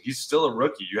of position. He's still a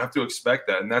rookie. You have to expect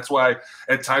that. And that's why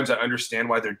at times I understand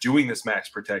why they're doing this max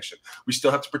protection. We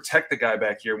still have to protect the guy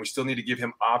back here, and we still need to give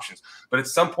him options. But at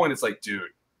some point, it's like, dude,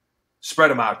 spread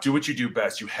him out. Do what you do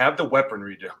best. You have the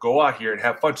weaponry to go out here and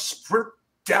have fun. Sprint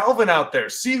Dalvin out there.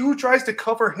 See who tries to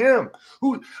cover him.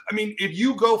 If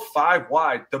you go 5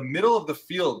 wide, the middle of the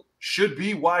field should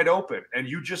be wide open, and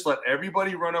you just let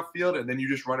everybody run upfield, and then you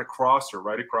just run across or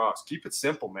right across. Keep it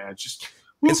simple, man.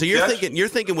 And so you're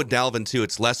thinking with Dalvin too.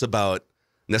 It's less about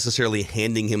necessarily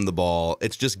handing him the ball.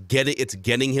 It's just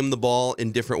getting him the ball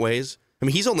in different ways. I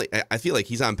mean, I feel like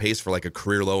he's on pace for like a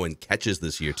career low in catches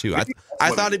this year too. I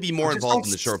thought he'd be more involved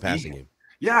in the short passing game.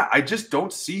 Yeah, I just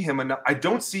don't see him enough. I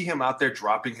don't see him out there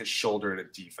dropping his shoulder in a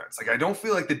defense. Like, I don't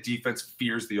feel like the defense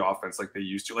fears the offense like they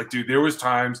used to. Like, dude, there was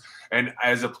times, and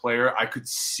as a player, I could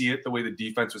see it the way the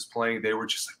defense was playing. They were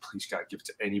just like, please, God, give it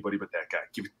to anybody but that guy.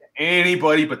 Give it to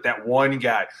anybody but that one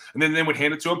guy. And then they would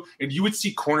hand it to him, and you would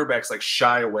see cornerbacks, like,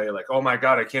 shy away. Like, oh, my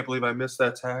God, I can't believe I missed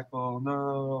that tackle.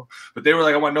 No. But they were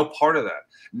like, I want no part of that.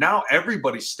 Now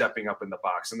everybody's stepping up in the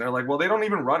box, and they're like, well, they don't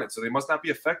even run it, so they must not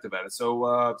be effective at it.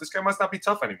 So this guy must not be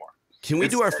tough anymore. Can we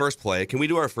do our first play? Can we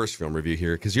do our first film review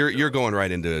here? Because you're going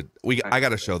right into it. I got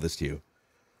to show this to you.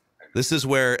 This is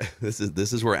where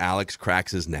Alex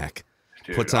cracks his neck,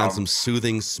 puts on some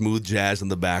soothing, smooth jazz in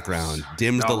the background,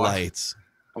 dims the lights.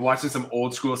 I'm watching some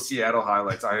old school Seattle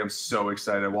highlights. I am so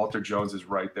excited. Walter Jones is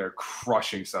right there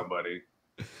crushing somebody.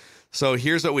 So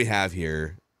here's what we have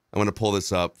here. I want to pull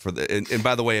this up and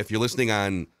by the way, if you're listening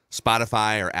on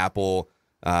Spotify or Apple,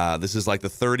 this is like the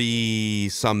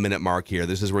 30-some minute mark here.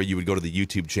 This is where you would go to the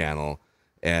YouTube channel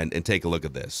and take a look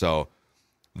at this. So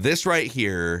this right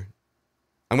here,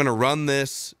 I'm going to run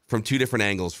this from 2 different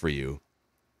angles for you.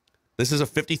 This is a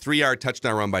 53-yard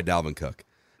touchdown run by Dalvin Cook.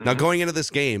 Now, going into this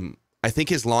game, I think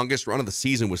his longest run of the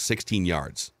season was 16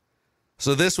 yards.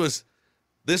 So this was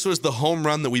the home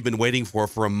run that we've been waiting for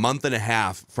a month and a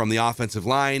half from the offensive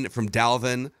line, from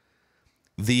Dalvin.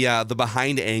 The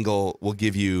behind angle will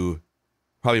give you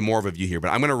probably more of a view here, but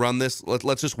I'm going to run this.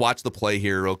 Let's just watch the play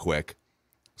here real quick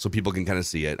so people can kind of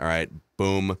see it. All right,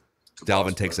 boom.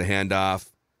 Dalvin takes a handoff,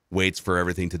 waits for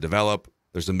everything to develop.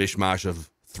 There's a mishmash of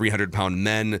 300-pound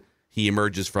men. He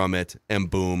emerges from it, and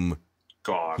boom,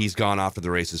 he's gone off to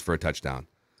the races for a touchdown.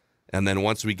 And then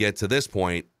once we get to this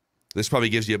point, this probably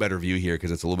gives you a better view here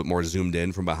because it's a little bit more zoomed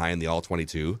in from behind the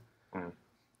all-22.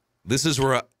 This is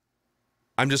where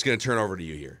I'm just going to turn over to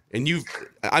you here. And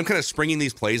I'm kind of springing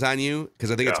these plays on you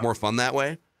because I think it's more fun that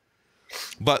way.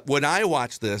 But when I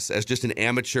watch this as just an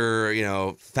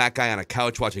amateur, fat guy on a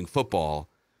couch watching football,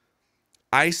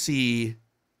 I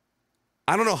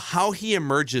don't know how he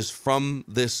emerges from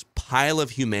this pile of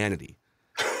humanity.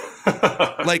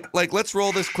 like, let's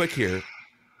roll this quick here.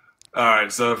 All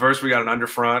right, so first we got an under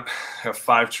front, have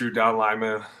 5 true down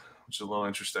linemen, which is a little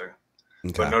interesting.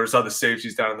 Okay. But notice how the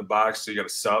safety's down in the box, so you got a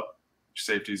sup. Your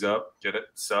safety's up. Get it?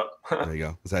 Sup. There you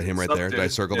go. Is that him right there? Dude. Did I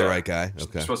circle the right guy? Okay.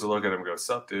 You're supposed to look at him and go,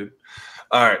 sup, dude.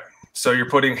 All right, so you're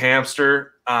putting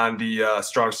hamster on the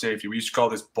strong safety. We used to call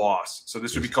this boss. So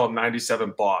this would be called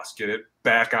 97 boss. Get it?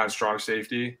 Back on strong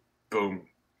safety. Boom.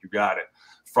 You got it.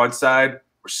 Front side,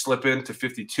 we're slipping to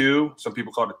 52. Some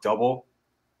people call it a double.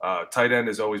 Tight end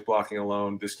is always blocking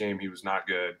alone. This game, he was not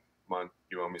good. Come on,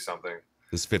 you owe me something.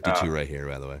 This is 52 right here,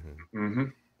 by the way.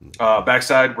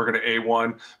 Backside, we're going to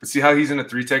A1. But see how he's in a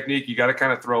 3 technique? You got to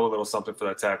kind of throw a little something for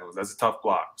that tackle. That's a tough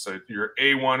block. So you're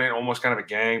A1 in almost kind of a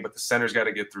gang, but the center's got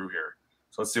to get through here.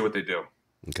 So let's see what they do.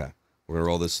 Okay. We're going to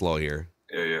roll this slow here.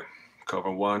 Yeah.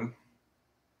 Cover 1.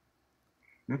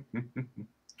 All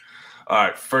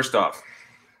right, first off.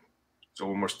 So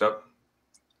one more step.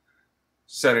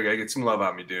 Center got to get some love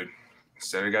on me, dude.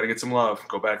 Center got to get some love.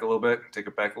 Go back a little bit. Take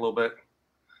it back a little bit.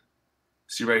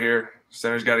 See right here?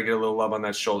 Center's got to get a little love on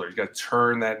that shoulder. He's got to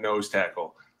turn that nose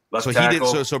tackle. Left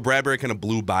tackle. So Bradbury kind of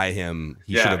blew by him.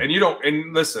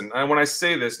 And listen, when I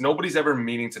say this, nobody's ever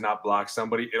meaning to not block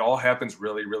somebody. It all happens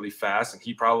really, really fast, and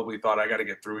he probably thought, I got to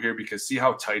get through here because see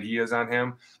how tight he is on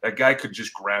him? That guy could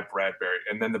just grab Bradbury,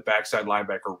 and then the backside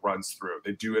linebacker runs through.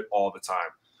 They do it all the time.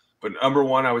 But number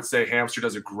one, I would say Hamster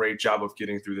does a great job of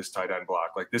getting through this tight end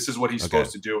block. Like, this is what he's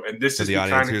supposed to do. And this is the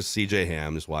audience. Here's CJ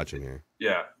Ham just watching here.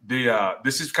 Yeah.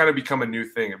 This has kind of become a new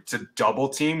thing. It's a double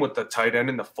team with the tight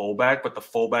end and the fullback, but the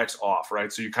fullback's off,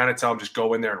 right? So you kind of tell him just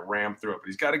go in there and ram through it. But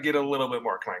he's got to get a little bit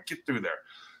more. Come on, get through there.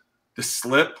 The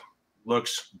slip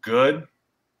looks good.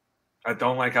 I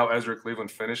don't like how Ezra Cleveland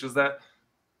finishes that.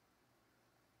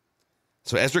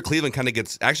 So Ezra Cleveland kind of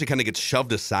gets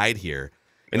shoved aside here.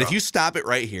 And if you stop it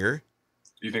right here,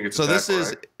 You think it's so? A This tackle, is,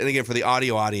 right? and again for the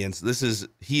audio audience,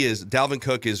 Dalvin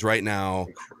Cook is right now.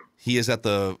 He is at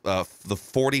the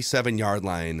 47-yard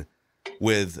line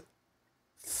with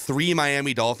 3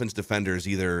 Miami Dolphins defenders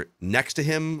either next to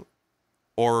him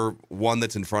or one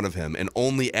that's in front of him, and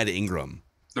only Ed Ingram.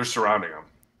 They're surrounding him.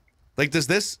 Like, does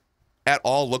this at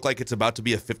all look like it's about to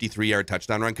be a 53-yard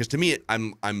touchdown run? Because to me,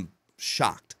 I'm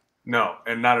shocked. No,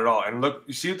 and not at all. And look,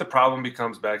 you see what the problem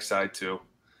becomes backside too.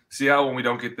 See how when we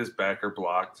don't get this backer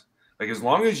blocked, like as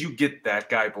long as you get that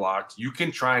guy blocked, you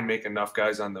can try and make enough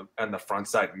guys on the front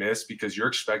side miss because you're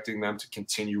expecting them to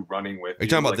continue running with. Are you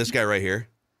talking about this guy right here?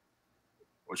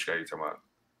 Which guy are you talking about?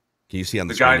 Can you see on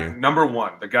the guy screen here? number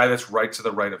 1, the guy that's right to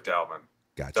the right of Dalvin?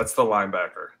 Gotcha. That's the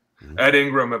linebacker. Mm-hmm. Ed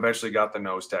Ingram eventually got the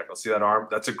nose tackle. See that arm?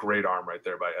 That's a great arm right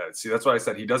there by Ed. See, that's why I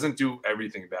said he doesn't do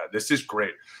everything bad. This is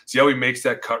great. See how he makes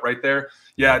that cut right there?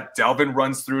 Yeah, Dalvin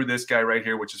runs through this guy right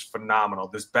here, which is phenomenal.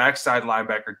 This backside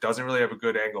linebacker doesn't really have a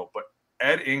good angle, but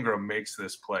Ed Ingram makes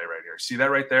this play right here. See that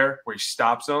right there where he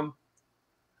stops him?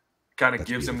 Kind of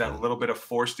gives him that little bit of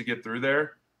force to get through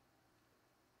there.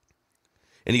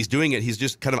 And he's doing it. He's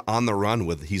just kind of on the run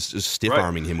he's just stiff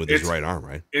arming him with his right arm,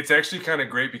 right? It's actually kind of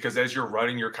great because as you're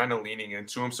running, you're kind of leaning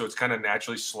into him. So it's kind of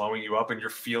naturally slowing you up and you're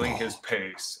feeling his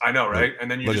pace. I know, right? And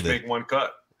then you just make one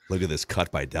cut. Look at this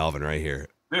cut by Dalvin right here.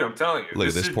 Dude, I'm telling you. Look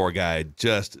at this poor guy.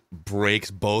 Just breaks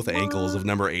both ankles of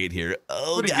number 8 here.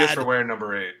 Oh, what do you get for wearing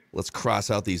number 8? Let's cross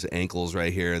out these ankles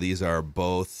right here. These are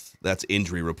both, that's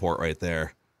injury report right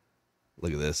there.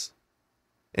 Look at this.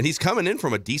 And he's coming in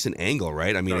from a decent angle,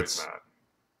 right? I mean, no, it's he's not.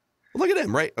 Look at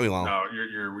him, right? I mean, well, no,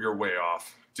 you're way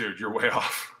off, dude. You're way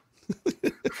off.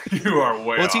 You are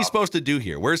way off. What's he supposed to do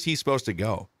here? Where's he supposed to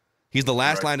go? He's the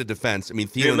last line of defense. I mean,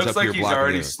 Thielen's it looks up like here he's blocking.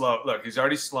 Already slow. Look, he's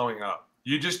already slowing up.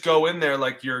 You just go in there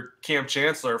like you're Cam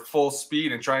Chancellor, full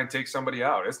speed, and try and take somebody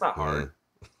out. It's not hard.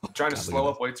 I'm trying to slow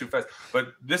up way too fast.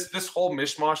 But this whole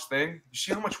mishmash thing, you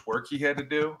see how much work he had to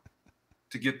do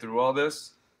to get through all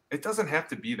this? It doesn't have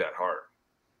to be that hard.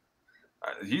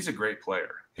 He's a great player.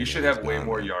 He should have way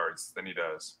more yards than he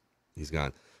does. He's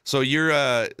gone. So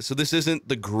so this isn't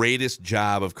the greatest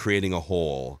job of creating a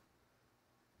hole,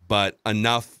 but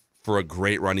enough for a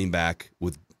great running back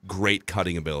with great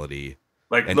cutting ability.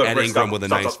 Like, and look, Ed Ingram with a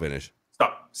nice finish.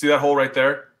 Stop. See that hole right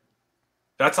there?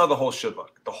 That's how the hole should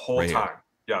look the whole time.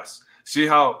 Yes. See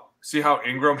how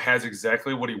Ingram has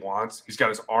exactly what he wants? He's got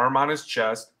his arm on his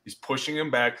chest. He's pushing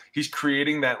him back. He's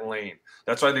creating that lane.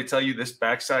 That's why they tell you this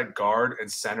backside guard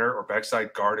and center or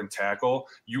backside guard and tackle,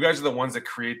 you guys are the ones that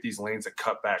create these lanes that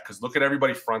cut back. Because look at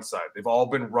everybody front side. They've all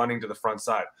been running to the front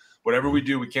side. Whatever we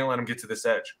do, we can't let them get to this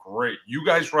edge. Great. You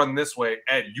guys run this way.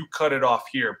 Ed, you cut it off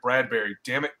here. Bradbury,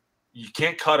 damn it. You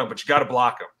can't cut him, but you got to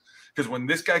block him. Because when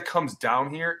this guy comes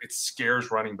down here, it scares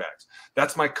running backs.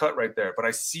 That's my cut right there. But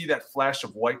I see that flash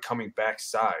of white coming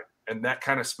backside, and that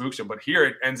kind of spooks him. But here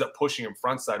it ends up pushing him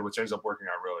front side, which ends up working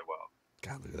out really well.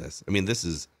 God, look at this. I mean, this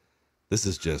is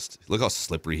just, look how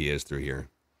slippery he is through here.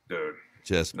 Dude.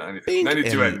 Just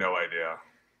 92 had no idea.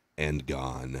 And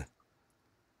gone.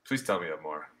 Please tell me that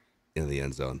more. In the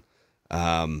end zone.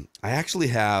 I actually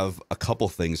have a couple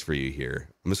things for you here.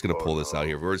 I'm just going to pull this out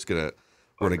here. We're going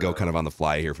to go kind of on the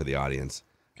fly here for the audience.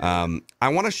 I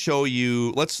want to show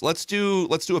you, let's do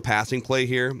a passing play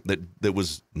here that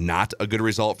was not a good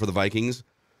result for the Vikings.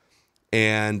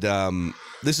 And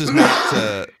this is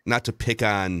not to pick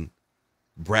on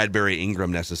Bradbury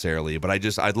Ingram necessarily, but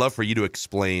I'd love for you to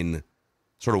explain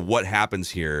sort of what happens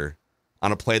here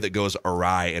on a play that goes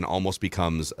awry and almost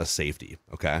becomes a safety.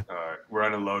 Okay. All right. We're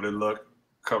on a loaded look,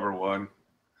 cover 1.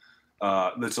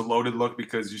 It's a loaded look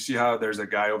because you see how there's a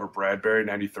guy over Bradbury,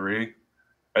 93,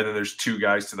 and then there's 2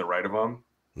 guys to the right of him.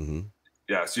 Mm-hmm.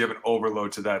 Yeah. So you have an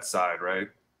overload to that side, right?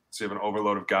 So you have an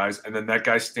overload of guys, and then that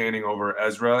guy standing over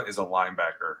Ezra is a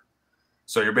linebacker.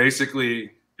 So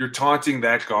you're taunting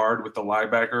that guard with the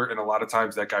linebacker, and a lot of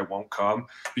times that guy won't come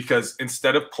because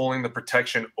instead of pulling the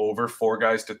protection over 4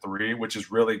 guys to 3, which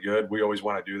is really good, we always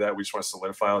want to do that. We just want to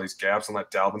solidify all these gaps and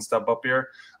let Dalvin step up here.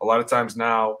 A lot of times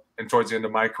now, and towards the end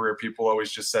of my career, people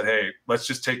always just said, hey, let's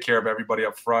just take care of everybody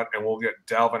up front, and we'll get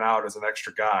Dalvin out as an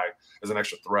extra guy, as an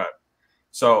extra threat.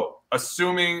 So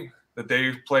assuming that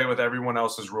they play with everyone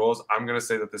else's rules, I'm going to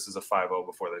say that this is a 5-0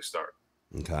 before they start.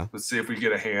 Okay. Let's see if we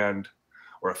get a hand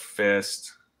or a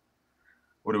fist.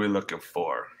 What are we looking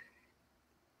for?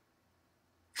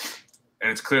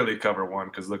 And it's clearly cover 1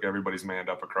 because, look, everybo's manned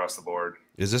up across the board.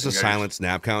 Is this a silent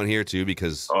snap count here, too,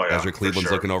 because Ezra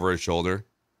Cleveland's looking over his shoulder?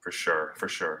 For sure.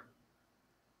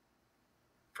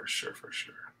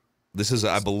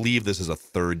 I believe this is a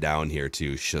 3rd down here,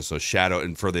 too. So shadow,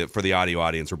 and for the audio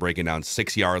audience, we're breaking down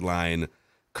 6-yard line,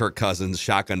 Kirk Cousins,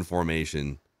 shotgun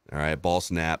formation. All right, ball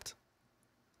snapped.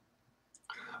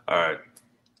 All right.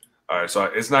 So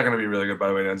it's not going to be really good. By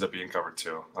the way, it ends up being covered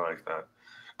 2. I like that.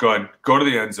 Go ahead. Go to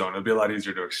the end zone. It'll be a lot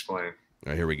easier to explain. All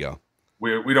right, here we go.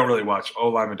 We don't really watch.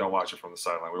 Linemen don't watch it from the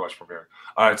sideline. We watch from here.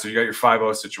 All right, so you got your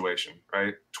 5-0 situation,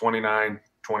 right? 29-21.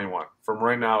 From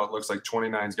right now, it looks like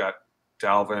 29's got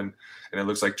Dalvin, and it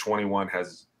looks like 21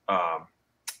 has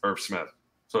Irv Smith.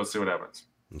 So let's see what happens.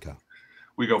 Okay.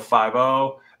 We go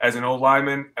 5-0. As an old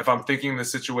lineman, if I'm thinking the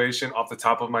situation off the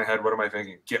top of my head, what am I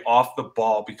thinking? Get off the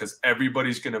ball because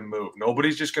everybody's going to move.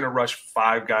 Nobody's just going to rush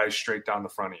 5 guys straight down the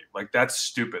front of you. Like, that's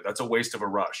stupid. That's a waste of a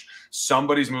rush.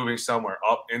 Somebody's moving somewhere.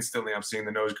 Up instantly, I'm seeing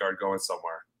the nose guard going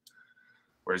somewhere.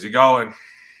 Where's he going?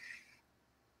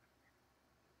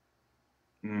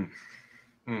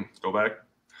 Go back.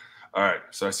 All right.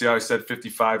 So I see how I said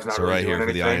 55 is not really doing anything.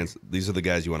 For the audience, these are the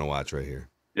guys you want to watch right here.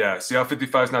 Yeah, see how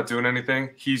 55 is not doing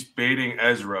anything? He's baiting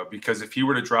Ezra because if he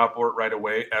were to drop it right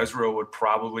away, Ezra would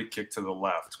probably kick to the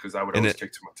left because I would always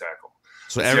kick to my tackle.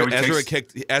 So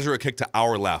Ezra kicked to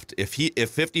our left. If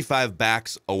 55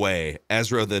 backs away,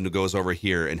 Ezra then goes over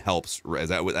here and helps.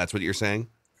 That's what you're saying?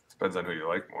 Depends on who you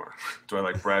like more. Do I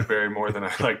like Bradbury more than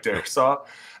I like Darisaw?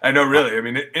 I know, really. I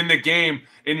mean, in the game,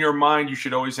 in your mind, you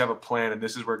should always have a plan, and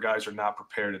this is where guys are not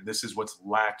prepared, and this is what's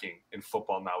lacking in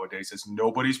football nowadays is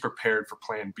nobody's prepared for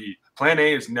plan B. Plan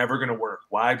A is never going to work.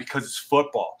 Why? Because it's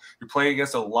football. You're playing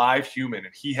against a live human,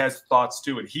 and he has thoughts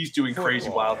too, and he's doing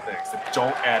crazy, wild things that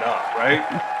don't add up,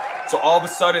 right? So all of a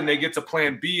sudden they get to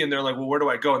plan B and they're like, well, where do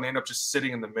I go? And they end up just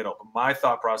sitting in the middle. But my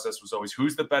thought process was always,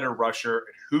 who's the better rusher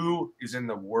and who is in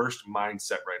the worst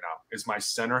mindset right now? Is my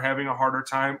center having a harder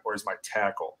time or is my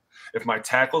tackle? If my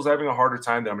tackle's having a harder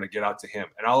time, then I'm going to get out to him.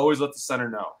 And I'll always let the center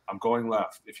know I'm going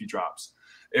left if he drops.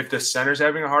 If the center's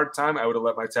having a hard time, I would have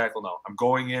let my tackle know I'm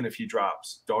going in if he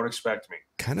drops. Don't expect me.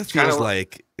 Kind of feels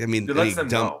like, I mean,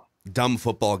 dumb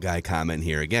football guy comment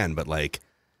here again, but like,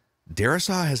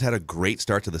 Darisaw has had a great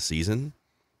start to the season,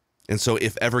 and so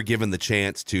if ever given the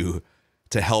chance to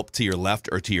help to your left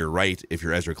or to your right, if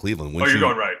you're Ezra Cleveland, you're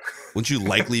going right. Wouldn't you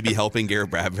likely be helping Garrett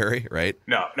Bradbury, right?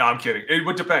 No, I'm kidding. It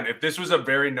would depend. If this was a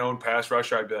very known pass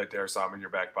rusher, I'd be like, Darisaw, I'm in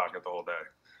your back pocket the whole day.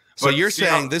 So you're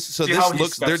saying this? So this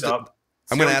looks.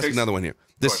 I'm going to ask another one here.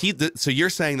 So you're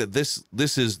saying that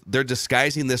this is they're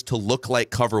disguising this to look like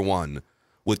cover 1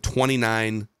 with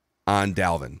 29 on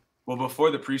Dalvin. Well, before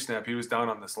the pre-snap, he was down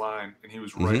on this line, and he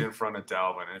was right in front of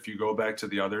Dalvin. And if you go back to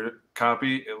the other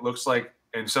copy, it looks like,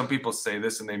 and some people say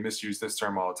this, and they misuse this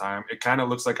term all the time, it kind of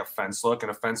looks like a fence look. And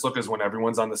a fence look is when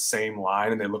everyone's on the same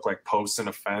line, and they look like posts in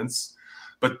a fence.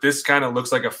 But this kind of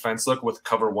looks like a fence look with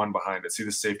cover 1 behind it. See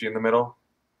the safety in the middle?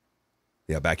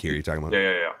 Yeah, back here you're talking about?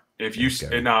 Yeah. If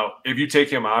you take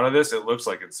him out of this, it looks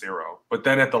like it's 0. But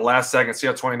then at the last second, see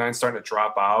how 29's starting to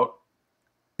drop out?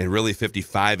 And really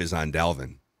 55 is on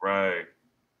Dalvin. Right.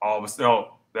 All of a sudden,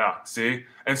 yeah, see?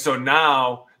 And so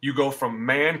now you go from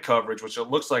man coverage, which it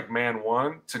looks like man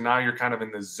 1, to now you're kind of in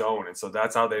the zone. And so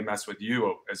that's how they mess with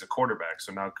you as a quarterback.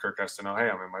 So now Kirk has to know, hey,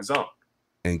 I'm in my zone.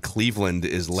 And Cleveland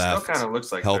is left kind of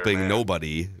looks like helping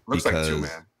nobody. Looks like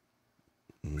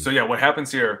 2-man. So, yeah, what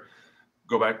happens here,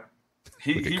 go back.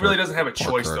 He really doesn't have a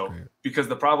choice, though, because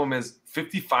the problem is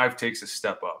 55 takes a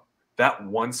step up. That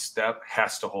one step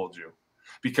has to hold you.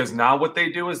 Because now what they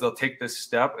do is they'll take this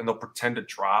step and they'll pretend to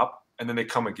drop, and then they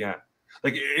come again.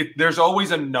 Like, there's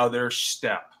always another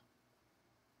step.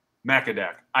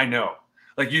 Macadac, I know.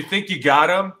 Like, you think you got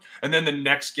him, and then the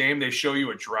next game they show you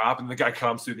a drop, and the guy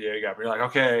comes through the A gap. You're like,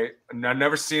 okay, I've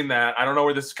never seen that. I don't know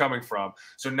where this is coming from.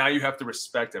 So now you have to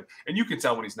respect him. And you can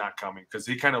tell when he's not coming because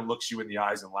he kind of looks you in the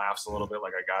eyes and laughs a little bit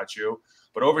like, I got you.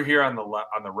 But over here on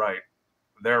the right,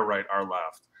 their right, our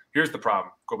left. Here's the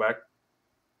problem. Go back.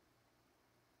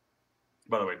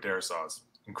 By the way, Darisaw is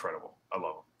incredible. I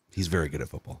love him. He's very good at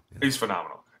football. Yeah. He's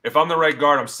phenomenal. If I'm the right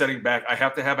guard, I'm setting back. I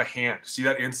have to have a hand. See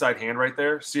that inside hand right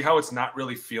there? See how it's not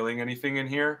really feeling anything in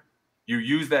here? You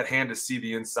use that hand to see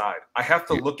the inside. I have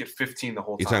to look at 15, the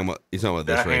whole time. You're talking about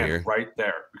this that right hand here? Right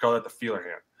there. We call that the feeler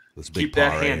hand. This Keep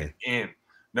that hand in.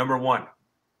 Number 1,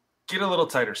 get a little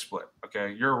tighter split,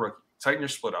 okay? You're a rookie. Tighten your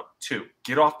split up. 2,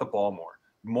 get off the ball more.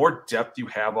 More depth you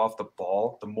have off the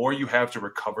ball, the more you have to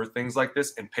recover things like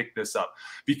this and pick this up.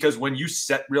 Because when you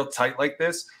set real tight like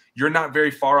this, you're not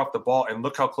very far off the ball, and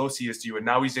look how close he is to you, and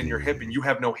now he's in your hip, and you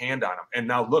have no hand on him. And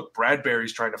now look,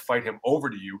 Bradbury's trying to fight him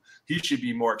over to you. He should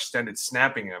be more extended,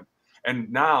 snapping him.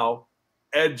 And now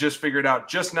Ed just figured out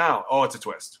just now, oh, it's a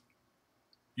twist.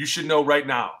 You should know right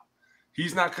now.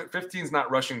 15's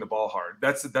not rushing the ball hard.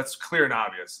 That's clear and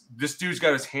obvious. This dude's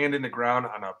got his hand in the ground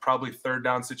on a probably 3rd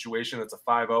down situation. That's a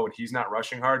 5-0, and he's not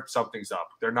rushing hard. Something's up.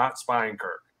 They're not spying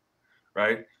Kirk,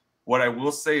 right? What I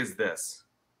will say is this.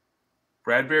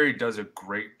 Bradbury does a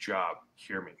great job.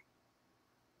 Hear me.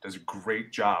 Does a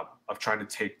great job of trying to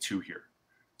take two here.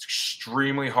 It's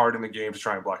extremely hard in the game to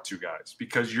try and block two guys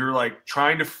because you're like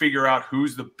trying to figure out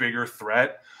who's the bigger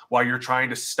threat while you're trying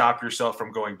to stop yourself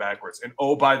from going backwards. And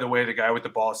oh, by the way, the guy with the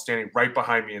ball is standing right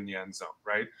behind me in the end zone,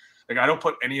 right? Like, I don't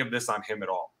put any of this on him at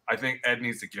all. I think Ed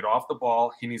needs to get off the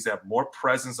ball. He needs to have more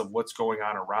presence of what's going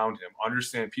on around him.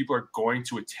 Understand people are going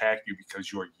to attack you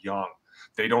because you're young.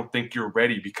 They don't think you're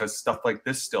ready because stuff like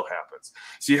this still happens.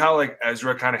 See how like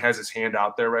Ezra kind of has his hand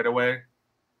out there right away?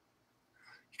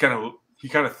 He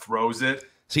kind of throws it.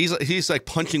 So he's like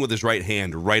punching with his right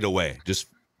hand right away, just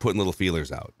putting little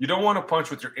feelers out. You don't want to punch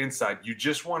with your inside. You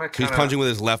just want to kind of. He's punching with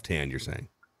his left hand, you're saying?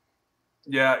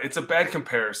 Yeah, it's a bad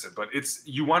comparison, but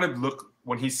you want to look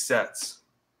when he sets.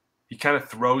 He kind of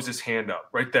throws his hand up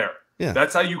right there. Yeah.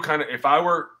 That's how you kind of. If I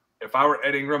were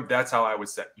Ed Ingram, that's how I would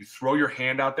set. You throw your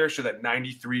hand out there so that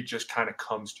 93 just kind of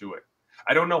comes to it.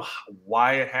 I don't know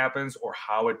why it happens or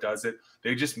how it does it.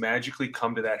 They just magically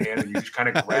come to that hand and you just kind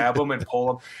of grab them and pull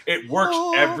them. It works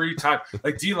every time.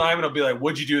 Like D Lyman will be like,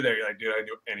 "What'd you do there?" You're like, "Dude, I didn't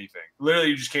do anything. Literally,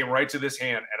 you just came right to this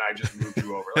hand and I just moved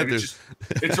you over." Like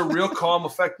it's a real calm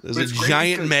effect. There's a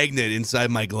giant magnet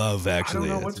inside my glove. Actually,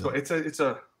 I don't know what's going. It's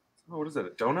a what is that? A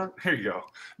donut? Here you go.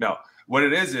 No, what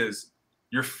it is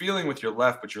you're feeling with your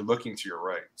left, but you're looking to your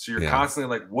right. So you're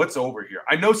constantly like, what's over here?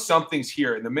 I know something's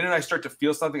here. And the minute I start to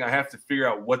feel something, I have to figure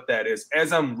out what that is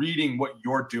as I'm reading what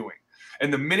you're doing.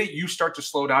 And the minute you start to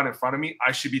slow down in front of me,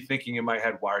 I should be thinking in my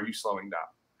head, why are you slowing down?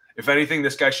 If anything,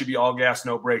 this guy should be all gas,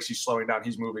 no brakes. He's slowing down.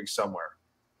 He's moving somewhere.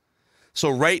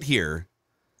 So right here.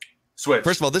 Switch.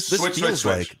 First of all, this feels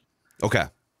like. Okay.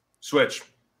 Switch.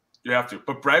 You have to.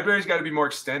 But Bradbury's got to be more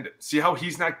extended. See how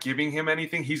he's not giving him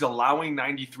anything? He's allowing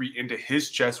 93 into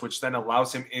his chest, which then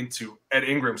allows him into Ed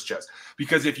Ingram's chest.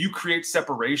 Because if you create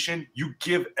separation, you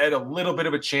give Ed a little bit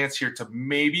of a chance here to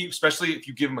maybe, especially if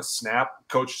you give him a snap.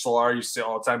 Coach Solari used to say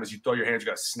all the time, as you throw your hands, you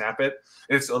got to snap it.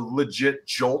 And it's a legit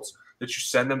jolt that you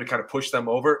send them to kind of push them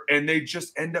over. And they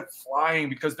just end up flying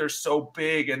because they're so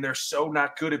big and they're so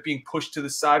not good at being pushed to the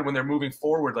side when they're moving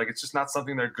forward. Like, it's just not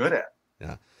something they're good at.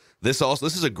 Yeah. This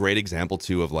is a great example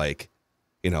too of like,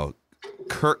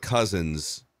 Kirk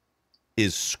Cousins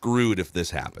is screwed if this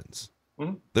happens.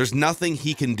 Mm-hmm. There's nothing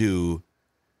he can do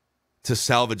to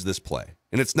salvage this play.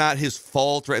 And it's not his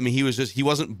fault, right? I mean, he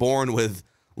wasn't born with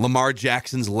Lamar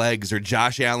Jackson's legs or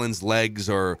Josh Allen's legs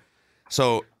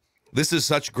so this is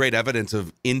such great evidence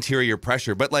of interior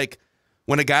pressure. But like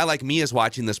when a guy like me is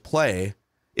watching this play,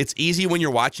 it's easy when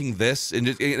you're watching this and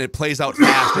it plays out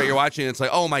fast, right? You're watching, it's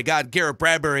like, oh my God, Garrett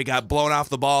Bradbury got blown off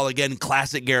the ball again.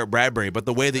 Classic Garrett Bradbury. But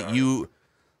the way that you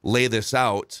lay this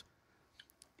out,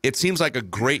 it seems like a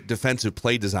great defensive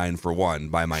play design for one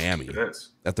by Miami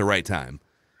at the right time.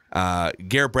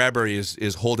 Garrett Bradbury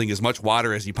is holding as much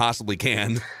water as he possibly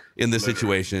can in this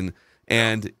situation.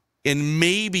 And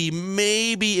maybe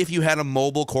if you had a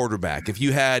mobile quarterback, if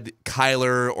you had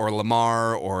Kyler or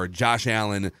Lamar or Josh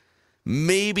Allen,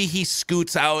 maybe he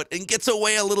scoots out and gets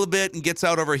away a little bit and gets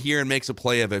out over here and makes a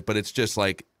play of it. But it's just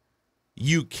like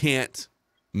you can't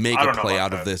make a play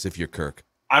out of this if you're Kirk.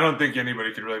 I don't think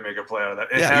anybody could really make a play out of that.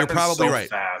 It you're probably so right.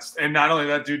 Fast. And not only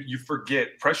that, dude, you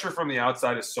forget pressure from the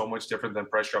outside is so much different than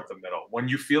pressure up the middle. When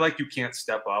you feel like you can't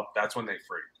step up, that's when they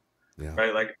freak. Yeah.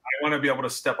 Right? Like, I want to be able to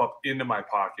step up into my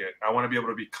pocket. I want to be able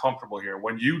to be comfortable here.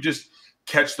 When you just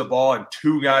catch the ball and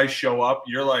two guys show up,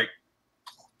 you're like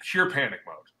pure panic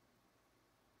mode.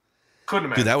 Couldn't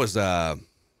imagine. Dude,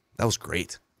 that was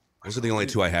great. Those are the only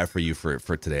two I have for you for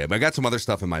today. I got some other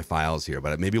stuff in my files here,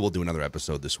 but maybe we'll do another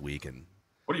episode this week. And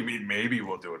what do you mean? Maybe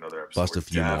we'll do another episode. Bust a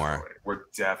few more. We're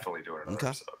definitely doing another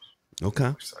episode. Okay.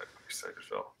 I'm excited,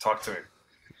 Phil. Talk to me.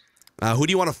 Who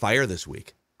do you want to fire this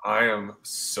week? I am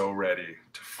so ready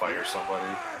to fire somebody.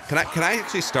 Can I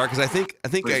actually start? Because I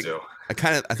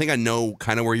think I know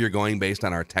kind of where you're going based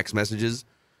on our text messages.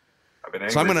 I've been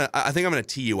angry. So I think I'm gonna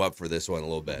tee you up for this one a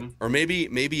little bit, or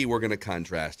maybe we're gonna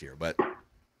contrast here. But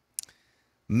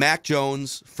Mac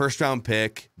Jones, first round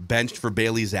pick, benched for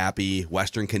Bailey Zappi,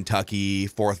 Western Kentucky,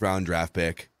 4th round draft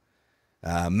pick.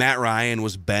 Matt Ryan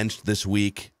was benched this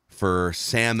week for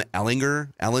Sam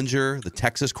Ellinger, the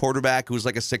Texas quarterback, who was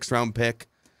like a 6th round pick.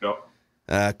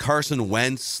 Yep. Carson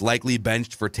Wentz likely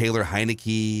benched for Taylor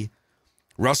Heineke.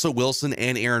 Russell Wilson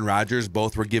and Aaron Rodgers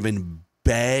both were given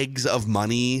bags of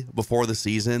money before the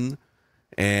season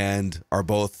and are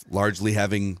both largely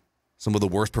having some of the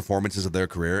worst performances of their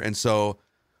career. And so,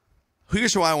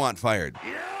 here's who I want fired.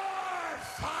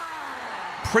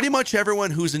 Pretty much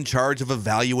everyone who's in charge of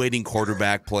evaluating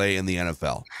quarterback play in the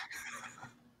NFL.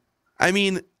 I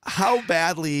mean, how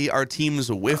badly are teams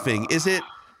whiffing? Is it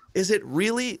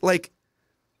really like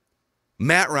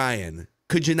Matt Ryan.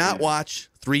 Could you not watch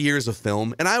 3 years of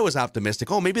film? And I was optimistic.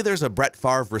 Oh, maybe there's a Brett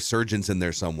Favre resurgence in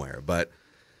there somewhere. But,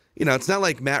 it's not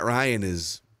like Matt Ryan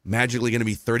is magically going to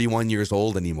be 31 years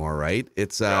old anymore, right?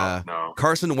 It's No.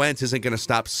 Carson Wentz isn't going to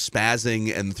stop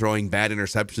spazzing and throwing bad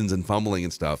interceptions and fumbling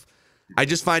and stuff. I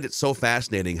just find it so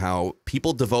fascinating how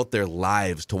people devote their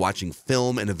lives to watching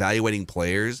film and evaluating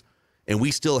players, and we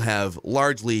still have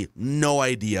largely no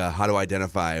idea how to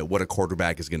identify what a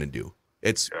quarterback is going to do.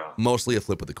 It's mostly a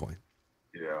flip of the coin.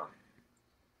 Yeah.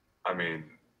 I mean,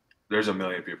 there's a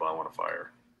million people I want to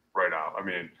fire right now. I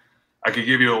mean, I could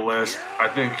give you a list. I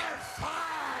think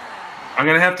I'm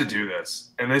going to have to do this.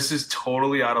 And this is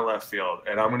totally out of left field.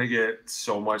 And I'm going to get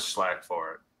so much slack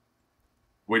for it.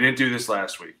 We didn't do this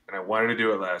last week. And I wanted to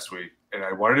do it last week. And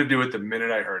I wanted to do it the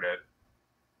minute I heard it.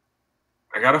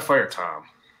 I got to fire Tom.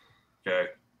 Okay?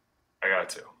 I got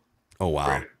to. Oh, wow.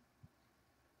 Brady.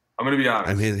 I'm going to be honest.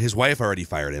 I mean, his wife already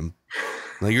fired him.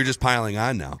 Like, you're just piling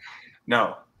on now.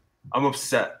 No, I'm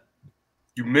upset.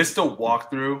 You missed a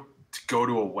walkthrough to go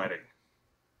to a wedding.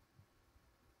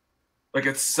 Like,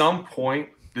 at some point,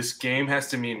 this game has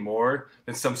to mean more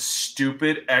than some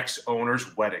stupid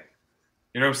ex-owner's wedding.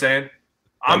 You know what I'm saying?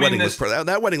 That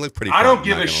wedding looked pretty fun, I don't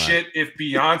give a shit if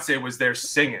Beyonce was there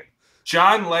singing.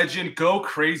 John Legend, go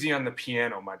crazy on the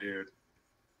piano, my dude.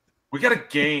 We got a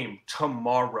game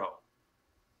tomorrow.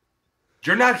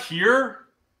 You're not here?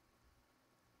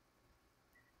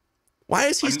 Why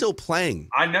is he still playing?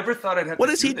 I never thought I'd have What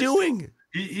to is do he this. doing?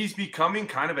 He's becoming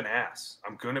kind of an ass.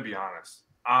 I'm going to be honest.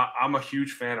 I'm a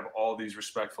huge fan of all these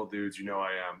respectful dudes. You know I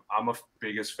am. I'm a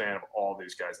biggest fan of all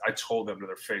these guys. I told them to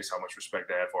their face how much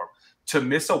respect I had for them. To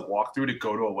miss a walkthrough to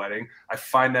go to a wedding, I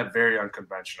find that very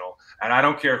unconventional. And I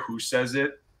don't care who says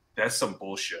it. That's some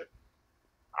bullshit.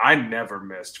 I never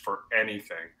missed for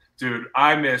anything. Dude,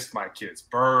 I missed my kids'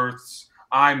 births.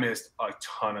 I missed a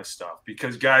ton of stuff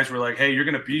because guys were like, hey, you're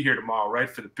going to be here tomorrow, right,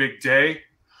 for the big day?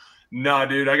 Nah,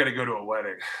 dude, I got to go to a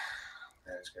wedding.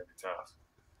 Man, it's going to be tough.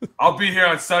 I'll be here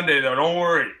on Sunday, though. Don't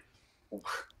worry.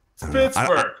 It's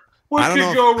Pittsburgh. What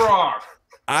could go wrong?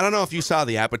 I don't know if you saw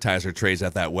the appetizer trays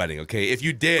at that wedding, okay? If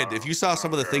you did, if you saw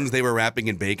some of the things they were wrapping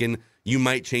in bacon, you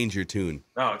might change your tune.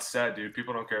 No, it's sad, dude.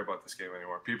 People don't care about this game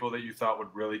anymore. People that you thought would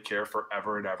really care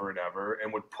forever and ever and ever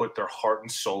and would put their heart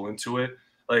and soul into it.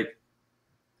 Like,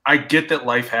 I get that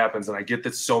life happens, and I get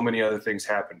that so many other things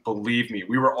happen. Believe me,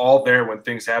 we were all there when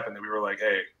things happened that we were like,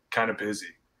 hey, kind of busy.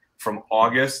 From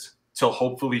August till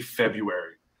hopefully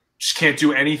February. Just can't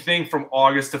do anything from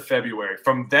August to February.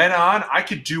 From then on, I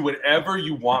could do whatever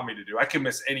you want me to do. I can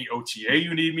miss any OTA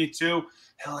you need me to.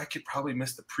 Hell, I could probably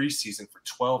miss the preseason for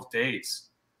 12 days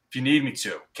if you need me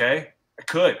to, okay? I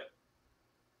could,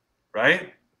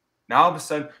 right? Now, all of a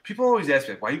sudden, people always ask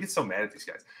me, like, why you get so mad at these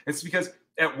guys? It's because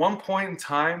at one point in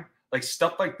time, like,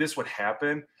 stuff like this would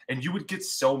happen, and you would get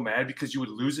so mad because you would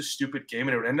lose a stupid game,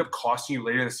 and it would end up costing you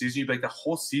later in the season. You'd be like, the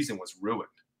whole season was ruined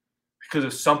because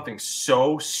of something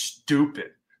so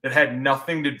stupid that had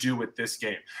nothing to do with this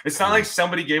game. It's not like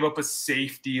somebody gave up a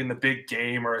safety in the big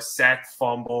game or a sack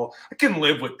fumble. I can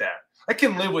live with that. I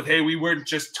can live with, hey, we weren't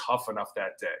just tough enough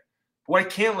that day. But what I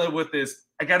can't live with is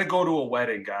I got to go to a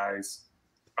wedding, guys.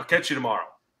 I'll catch you tomorrow.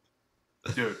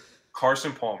 Dude,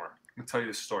 Carson Palmer. I'm going to tell you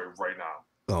this story right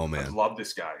now. Oh, man. I love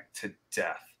this guy to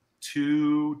death.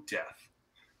 To death.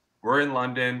 We're in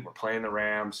London. We're playing the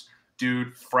Rams.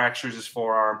 Dude fractures his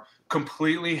forearm,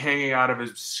 completely hanging out of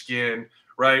his skin,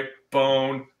 right?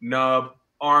 Bone, nub,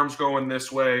 arms going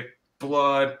this way,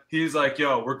 blood. He's like,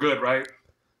 yo, we're good, right?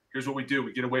 Here's what we do.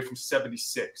 We get away from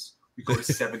 76. We go to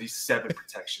 77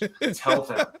 protection. Tell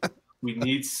them we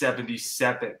need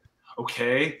 77,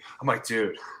 okay? I'm like,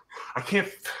 dude, I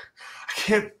can't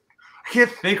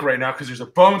think right now because there's a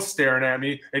bone staring at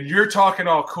me, and you're talking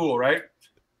all cool, right?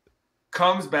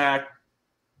 Comes back.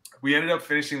 We ended up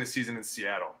finishing the season in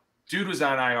Seattle. Dude was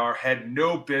on IR, had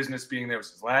no business being there. It was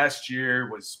his last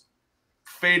year, was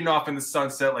fading off in the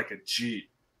sunset like a G.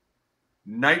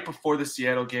 Night before the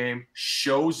Seattle game,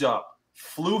 shows up,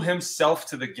 flew himself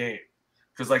to the game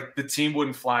because, like, the team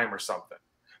wouldn't fly him or something.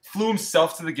 Flew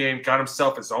himself to the game, got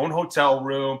himself his own hotel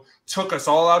room, took us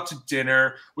all out to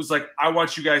dinner, was like, I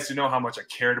want you guys to know how much I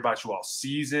cared about you all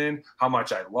season, how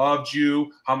much I loved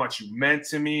you, how much you meant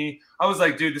to me. I was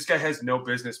like, dude, this guy has no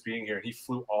business being here. And he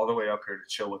flew all the way up here to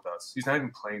chill with us. He's not even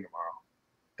playing tomorrow.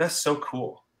 That's so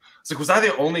cool. It's like, was I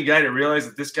the only guy to realize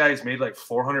that this guy has made like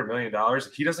 $400 million?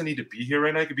 He doesn't need to be here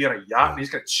right now. He could be on a yacht and he's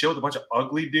going to chill with a bunch of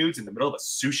ugly dudes in the middle of a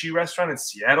sushi restaurant in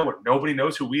Seattle where nobody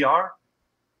knows who we are.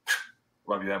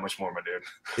 love you that much more, my dude.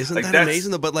 Isn't like, that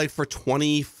amazing though? But like for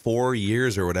 24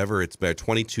 years or whatever, it's been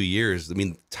 22 years. I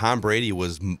mean, Tom Brady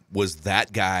was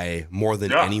that guy more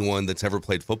than anyone that's ever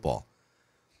played football.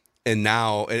 And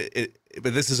now,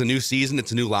 but this is a new season.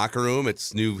 It's a new locker room.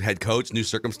 It's new head coach, new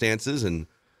circumstances. And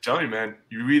tell you, man,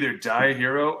 you either die a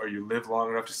hero or you live long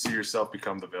enough to see yourself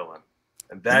become the villain.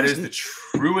 And that is the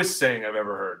truest saying I've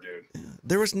ever heard, dude.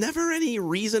 There was never any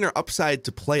reason or upside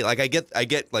to play. Like I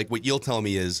get like what you'll tell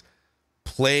me is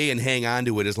play and hang on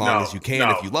to it as long as you can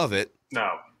if you love it.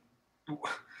 No.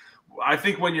 I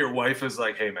think when your wife is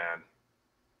like, hey, man,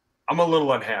 I'm a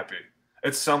little unhappy.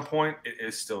 At some point, it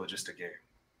is still just a game,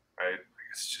 right?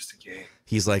 It's just a game.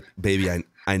 He's like, baby,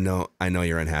 I know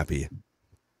you're unhappy,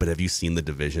 but have you seen the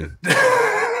division?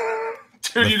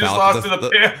 Dude, you just lost to the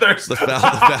Panthers.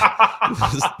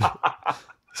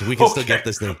 So we can still get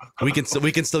this thing. We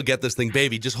can still get this thing,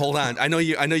 baby. Just hold on. I know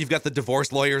you've got the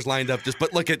divorce lawyers lined up.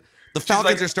 But look at the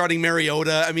Falcons are starting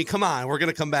Mariota. I mean, come on, we're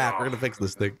gonna come back. We're gonna fix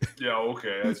this thing. Yeah,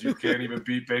 okay. As you can't even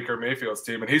beat Baker Mayfield's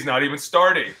team, and he's not even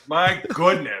starting. My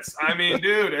goodness. I mean,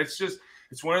 dude,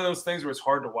 it's one of those things where it's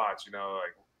hard to watch. You know,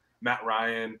 like Matt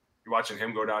Ryan, you're watching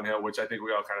him go downhill, which I think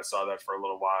we all kind of saw that for a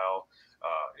little while.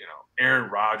 You know,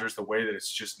 Aaron Rodgers, the way that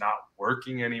it's just not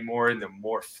working anymore, and the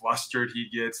more flustered he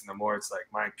gets, and the more it's like,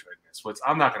 my goodness,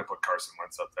 I'm not going to put Carson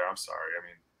Wentz up there. I'm sorry. I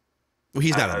mean, well,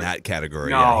 he's not in that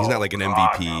category. No, he's not like an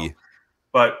MVP. No.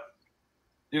 But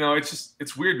you know,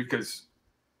 it's weird because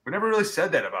we never really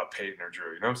said that about Peyton or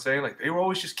Drew. You know what I'm saying? Like they were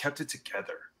always just kept it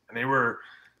together, and they were,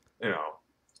 you know,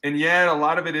 and yeah, a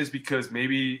lot of it is because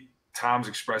maybe Tom's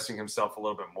expressing himself a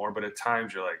little bit more, but at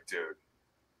times you're like, dude,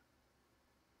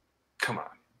 come on.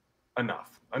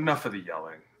 Enough of the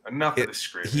yelling. Enough of the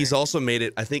screaming. He's also made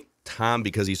it, I think Tom,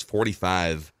 because he's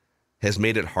 45, has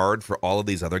made it hard for all of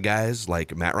these other guys.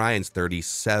 Like Matt Ryan's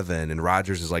 37 and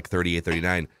Rodgers is like 38,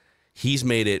 39. He's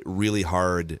made it really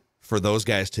hard for those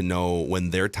guys to know when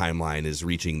their timeline is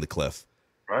reaching the cliff.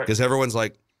 Right. Because everyone's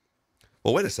like,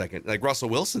 well, wait a second. Like Russell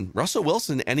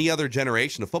Wilson, any other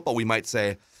generation of football, we might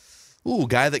say, ooh,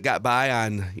 guy that got by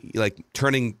on like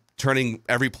turning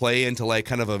every play into like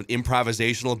kind of an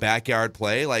improvisational backyard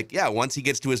play. Like, yeah, once he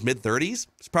gets to his mid-30s,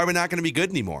 it's probably not going to be good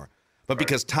anymore. But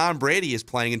because Tom Brady is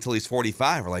playing until he's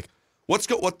 45, we're like, what's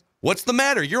the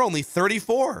matter? You're only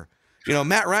 34. You know,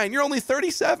 Matt Ryan, you're only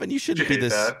 37. You shouldn't be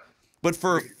this. That? But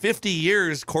for 50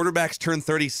 years, quarterbacks turned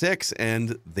 36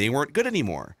 and they weren't good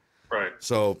anymore. Right.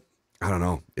 So I don't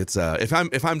know. It's if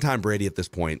I'm Tom Brady at this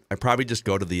point, I probably just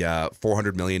go to the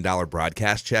 $400 million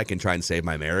broadcast check and try and save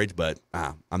my marriage. But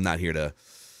I'm not here to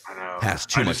pass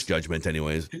too much judgment,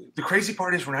 anyways. The crazy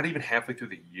part is we're not even halfway through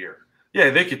the year. Yeah,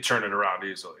 they could turn it around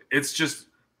easily. It's just,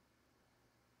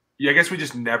 I guess we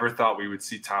just never thought we would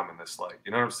see Tom in this light.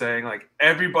 You know what I'm saying? Like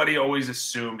everybody always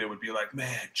assumed it would be like,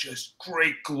 man, just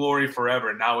great glory forever.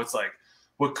 And now it's like,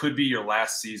 what could be your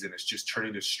last season is just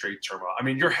turning to straight turmoil. I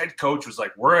mean, your head coach was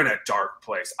like, we're in a dark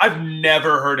place. I've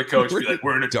never heard a coach be like,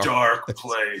 we're in a dark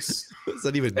place. What's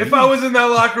that even mean? If I was in that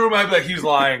locker room, I'd be like, he's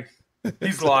lying.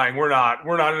 He's lying. We're not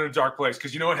in a dark place.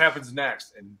 Because you know what happens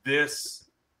next? And this,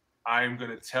 I'm going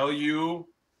to tell you,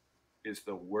 is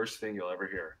the worst thing you'll ever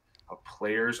hear. A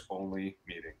players-only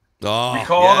meeting. Oh, we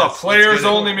call it a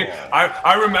players-only meeting.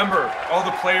 I remember all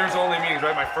the players-only meetings,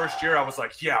 right? My first year, I was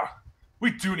like, yeah, we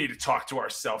do need to talk to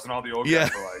ourselves. And all the old guys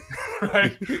were like,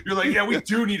 right? You're like, yeah, we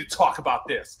do need to talk about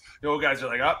this. The old guys are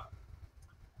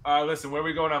like, listen, where are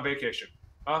we going on vacation?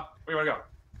 Where do you want to go?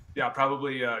 Yeah,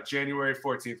 probably January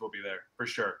 14th we'll be there for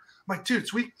sure. I'm like, dude,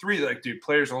 it's week 3. Like, dude,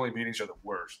 players-only meetings are the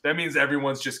worst. That means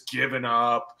everyone's just giving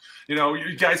up. You know,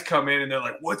 you guys come in and they're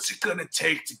like, what's it going to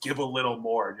take to give a little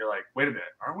more? And you're like, wait a minute,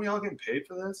 aren't we all getting paid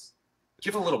for this?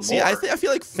 Give a little more. I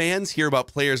feel like fans hear about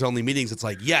players-only meetings. It's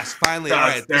like, yes, finally, all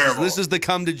right, this is the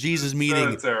come-to-Jesus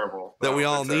meeting that we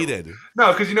all needed.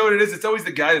 No, because you know what it is? It's always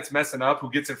the guy that's messing up who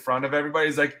gets in front of everybody.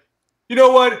 He's like, you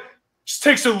know what? Just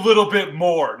takes a little bit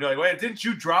more. And you're like, wait, didn't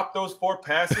you drop those 4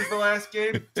 passes the last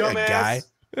game, dumbass? Guy.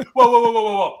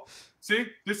 Whoa. See,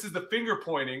 this is the finger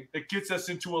pointing that gets us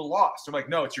into a loss. I'm like,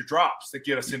 no, it's your drops that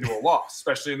get us into a loss,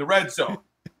 especially in the red zone.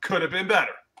 Could have been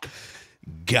better.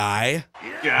 Guy.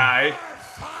 Yeah.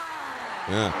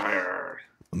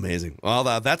 Amazing. Well,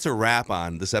 that's a wrap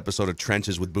on this episode of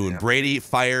Trenches with Boone. Yeah. Brady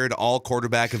fired, all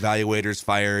quarterback evaluators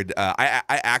fired. I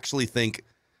actually think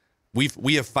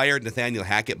we have fired Nathaniel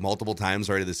Hackett multiple times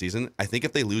already this season. I think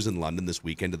if they lose in London this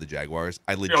weekend to the Jaguars,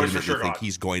 I legitimately think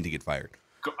he's going to get fired.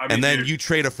 And then you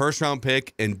trade a first-round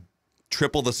pick and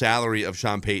triple the salary of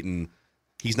Sean Payton.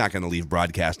 He's not going to leave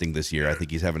broadcasting this year. I think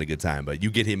he's having a good time, but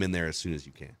you get him in there as soon as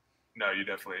you can. No, you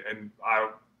definitely. And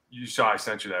you saw I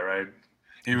sent you that, right?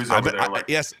 He was over there like,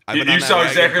 yes. You saw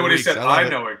exactly what he said.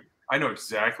 I know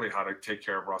exactly how to take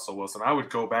care of Russell Wilson. I would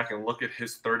go back and look at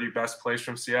his 30 best plays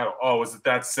from Seattle. Oh, is it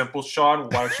that simple, Sean?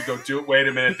 Why don't you go do it? Wait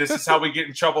a minute. This is how we get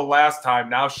in trouble last time.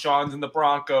 Now Sean's in the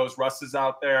Broncos. Russ is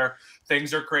out there.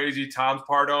 Things are crazy. Tom's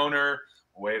part owner.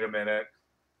 Wait a minute.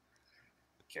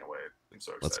 Can't wait. I'm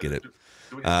so excited. Let's get it.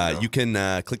 You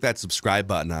can click that subscribe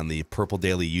button on the Purple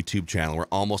Daily YouTube channel. We're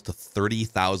almost to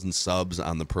 30,000 subs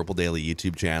on the Purple Daily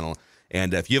YouTube channel.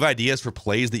 And if you have ideas for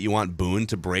plays that you want Boone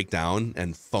to break down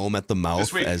and foam at the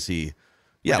mouth as he,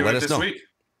 let us know. Week.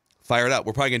 Fire it up.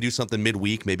 We're probably gonna do something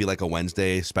midweek, maybe like a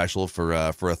Wednesday special for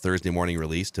a Thursday morning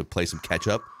release to play some catch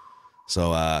up.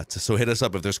 So hit us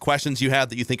up if there's questions you have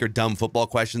that you think are dumb football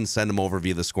questions. Send them over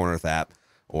via the Score North app,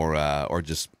 or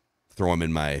just throw them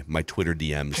in my Twitter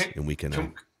DMs, and we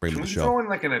can bring them to the show. Throw in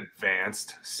like an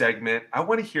advanced segment. I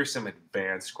want to hear some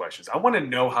advanced questions. I want to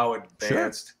know how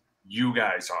advanced you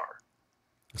guys are.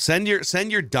 Send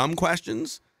your dumb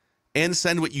questions, and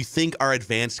send what you think are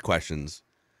advanced questions,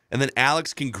 and then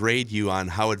Alex can grade you on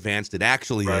how advanced it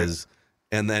actually is,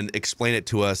 and then explain it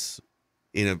to us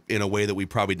in a way that we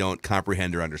probably don't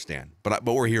comprehend or understand. But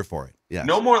we're here for it. Yeah.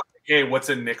 No more. Like, hey, what's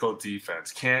a nickel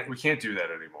defense? We can't do that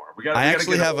anymore.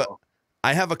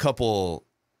 I have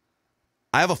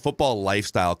a football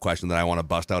lifestyle question that I want to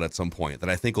bust out at some point that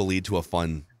I think will lead to a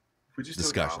fun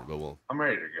discussion. But I'm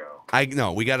ready to go. I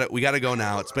know we gotta go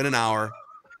now. It's been an hour.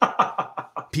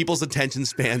 People's attention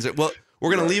spans. Well,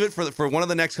 we're gonna leave it for one of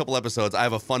the next couple episodes. I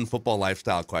have a fun football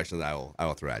lifestyle question that I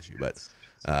will throw at you. But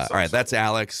all right, that's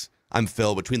Alex. I'm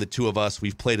Phil. Between the two of us,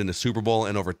 we've played in a Super Bowl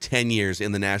and over 10 years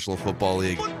in the National Football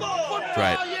League. That's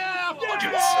right.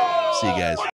 See you guys.